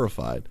I'm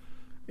horrified.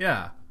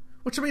 Yeah.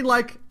 Which, I mean,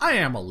 like, I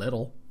am a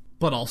little,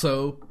 but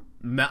also,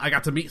 I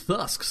got to meet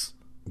Thusks.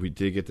 We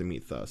did get to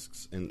meet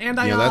Thusks. And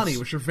Ioni,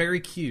 which are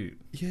very cute.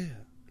 Yeah.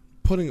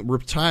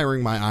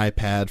 Retiring my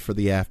iPad for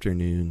the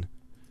afternoon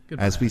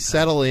Goodbye, as we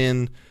settle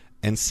in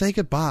and say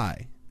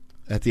goodbye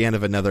at the end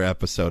of another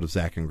episode of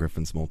Zach and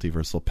Griffin's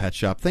Multiversal Pet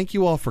Shop. Thank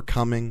you all for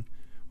coming.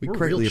 We're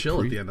real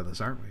chill at the end of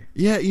this, aren't we?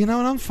 Yeah, you know,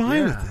 and I'm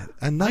fine with it.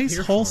 A nice,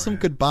 wholesome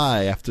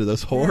goodbye after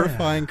those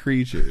horrifying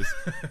creatures.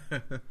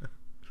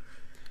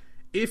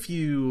 If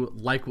you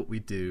like what we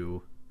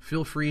do,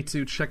 feel free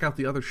to check out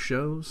the other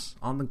shows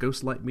on the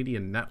Ghostlight Media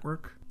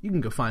Network. You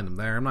can go find them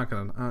there.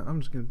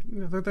 I'm just gonna.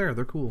 They're there.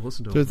 They're cool.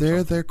 Listen to them. They're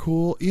there. They're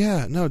cool.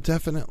 Yeah. No,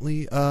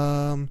 definitely.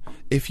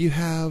 If you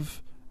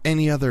have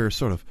any other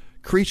sort of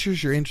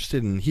creatures you're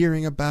interested in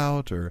hearing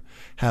about, or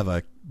have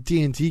a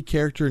D&D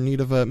character in need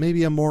of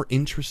maybe a more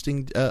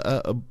interesting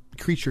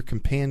creature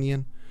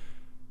companion,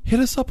 hit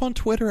us up on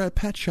Twitter at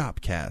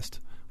PetShopCast.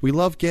 We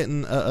love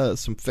getting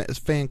some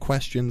fan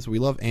questions. We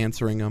love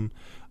answering them.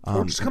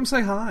 Or just come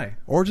say hi.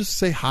 Or just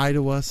say hi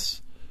to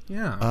us.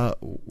 Yeah.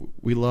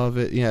 We love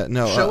it. Yeah.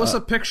 No. Show us a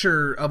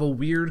picture of a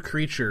weird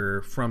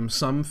creature from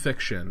some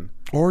fiction.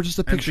 Or just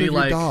a picture of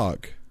your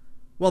dog.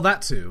 Well,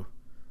 that too.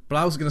 But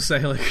I was going to say,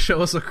 like,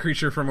 show us a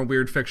creature from a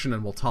weird fiction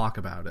and we'll talk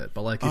about it.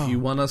 But, like, if you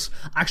want us...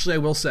 Actually, I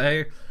will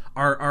say,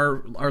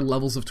 our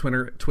levels of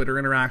Twitter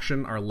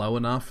interaction are low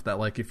enough that,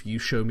 like, if you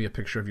show me a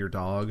picture of your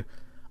dog,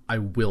 I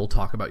will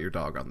talk about your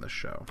dog on this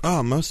show.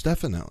 Oh, most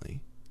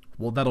definitely.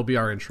 Well, that'll be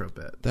our intro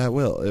bit. That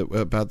will.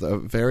 About the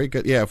very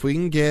good... Yeah, if we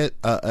can get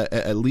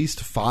at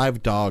least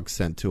 5 dogs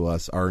sent to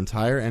us, our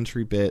entire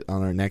entry bit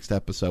on our next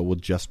episode will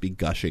just be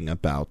gushing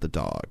about the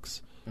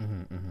dogs.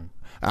 Mm-hmm, mm-hmm.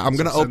 I'm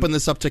going to open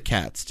this up to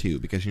cats, too,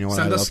 because you know what?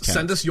 I love cats.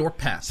 Send us your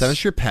pets. Send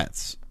us your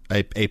pets.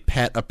 A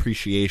pet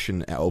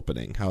appreciation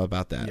opening. How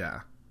about that?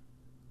 Yeah.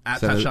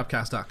 At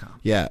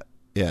petshopcast.com. Yeah.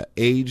 Yeah.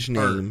 Age,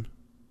 name,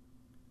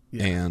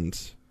 and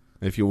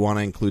if you want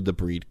to include the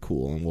breed,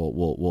 cool, and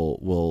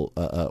we'll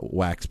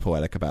wax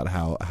poetic about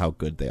how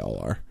good they all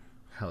are.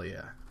 Hell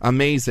yeah.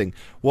 Amazing.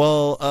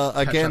 Well,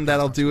 again,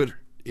 that'll do it.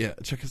 Yeah,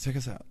 check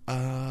us out.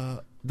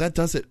 That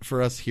does it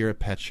for us here at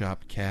Pet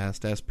Shop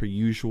Cast, as per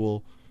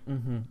usual.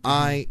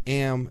 I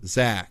am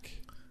Zach.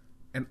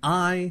 And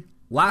I,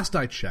 last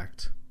I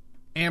checked,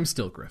 am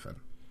still Griffin.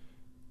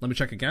 Let me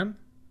check again.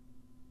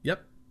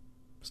 Yep.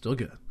 Still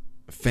good.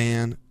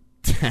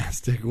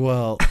 Fantastic.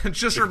 Well,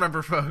 just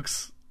remember,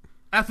 folks,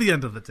 at the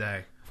end of the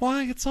day,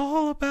 why, it's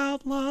all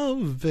about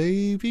love,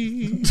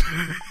 baby.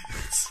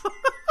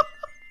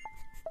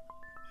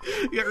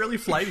 You got really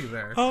flighty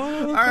there.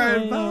 All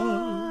right,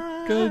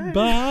 bye.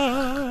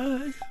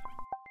 Goodbye.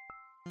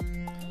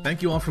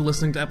 Thank you all for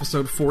listening to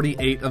episode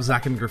 48 of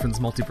Zach and Griffin's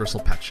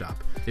Multiversal Pet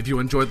Shop. If you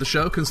enjoyed the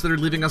show, consider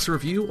leaving us a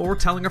review or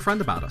telling a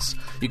friend about us.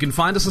 You can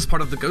find us as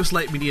part of the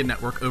Ghostlight Media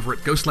Network over at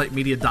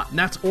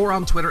ghostlightmedia.net or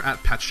on Twitter at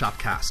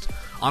PetShopCast.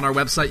 On our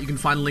website, you can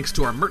find links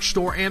to our merch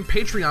store and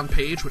Patreon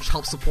page, which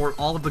helps support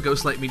all of the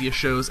Ghostlight Media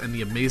shows and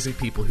the amazing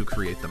people who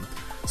create them.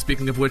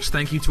 Speaking of which,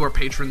 thank you to our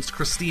patrons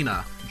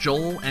Christina,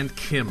 Joel, and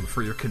Kim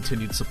for your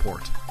continued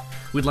support.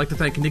 We'd like to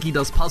thank Nikki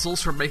Does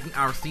Puzzles for making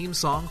our theme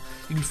song.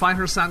 You can find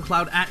her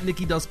SoundCloud at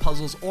Nikki Does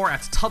Puzzles or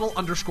at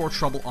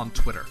Tuttle_Trouble on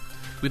Twitter.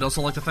 We'd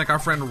also like to thank our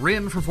friend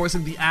Rin for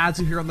voicing the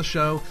ads you hear on the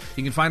show.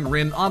 You can find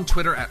Rin on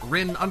Twitter at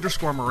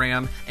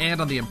Rin_Moran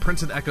and on the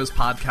Imprinted Echoes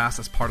podcast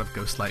as part of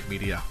Ghostlight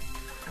Media.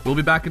 We'll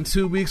be back in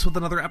 2 weeks with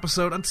another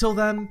episode. Until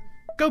then,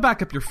 go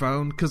back up your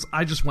phone, because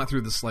I just went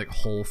through this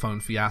whole phone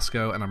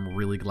fiasco, and I'm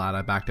really glad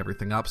I backed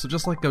everything up. So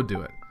just go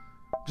do it.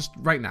 Just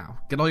right now.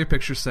 Get all your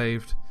pictures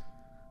saved.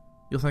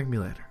 You'll thank me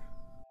later.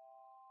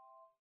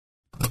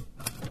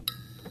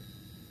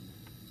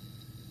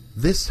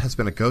 This has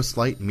been a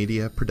Ghostlight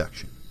Media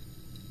production.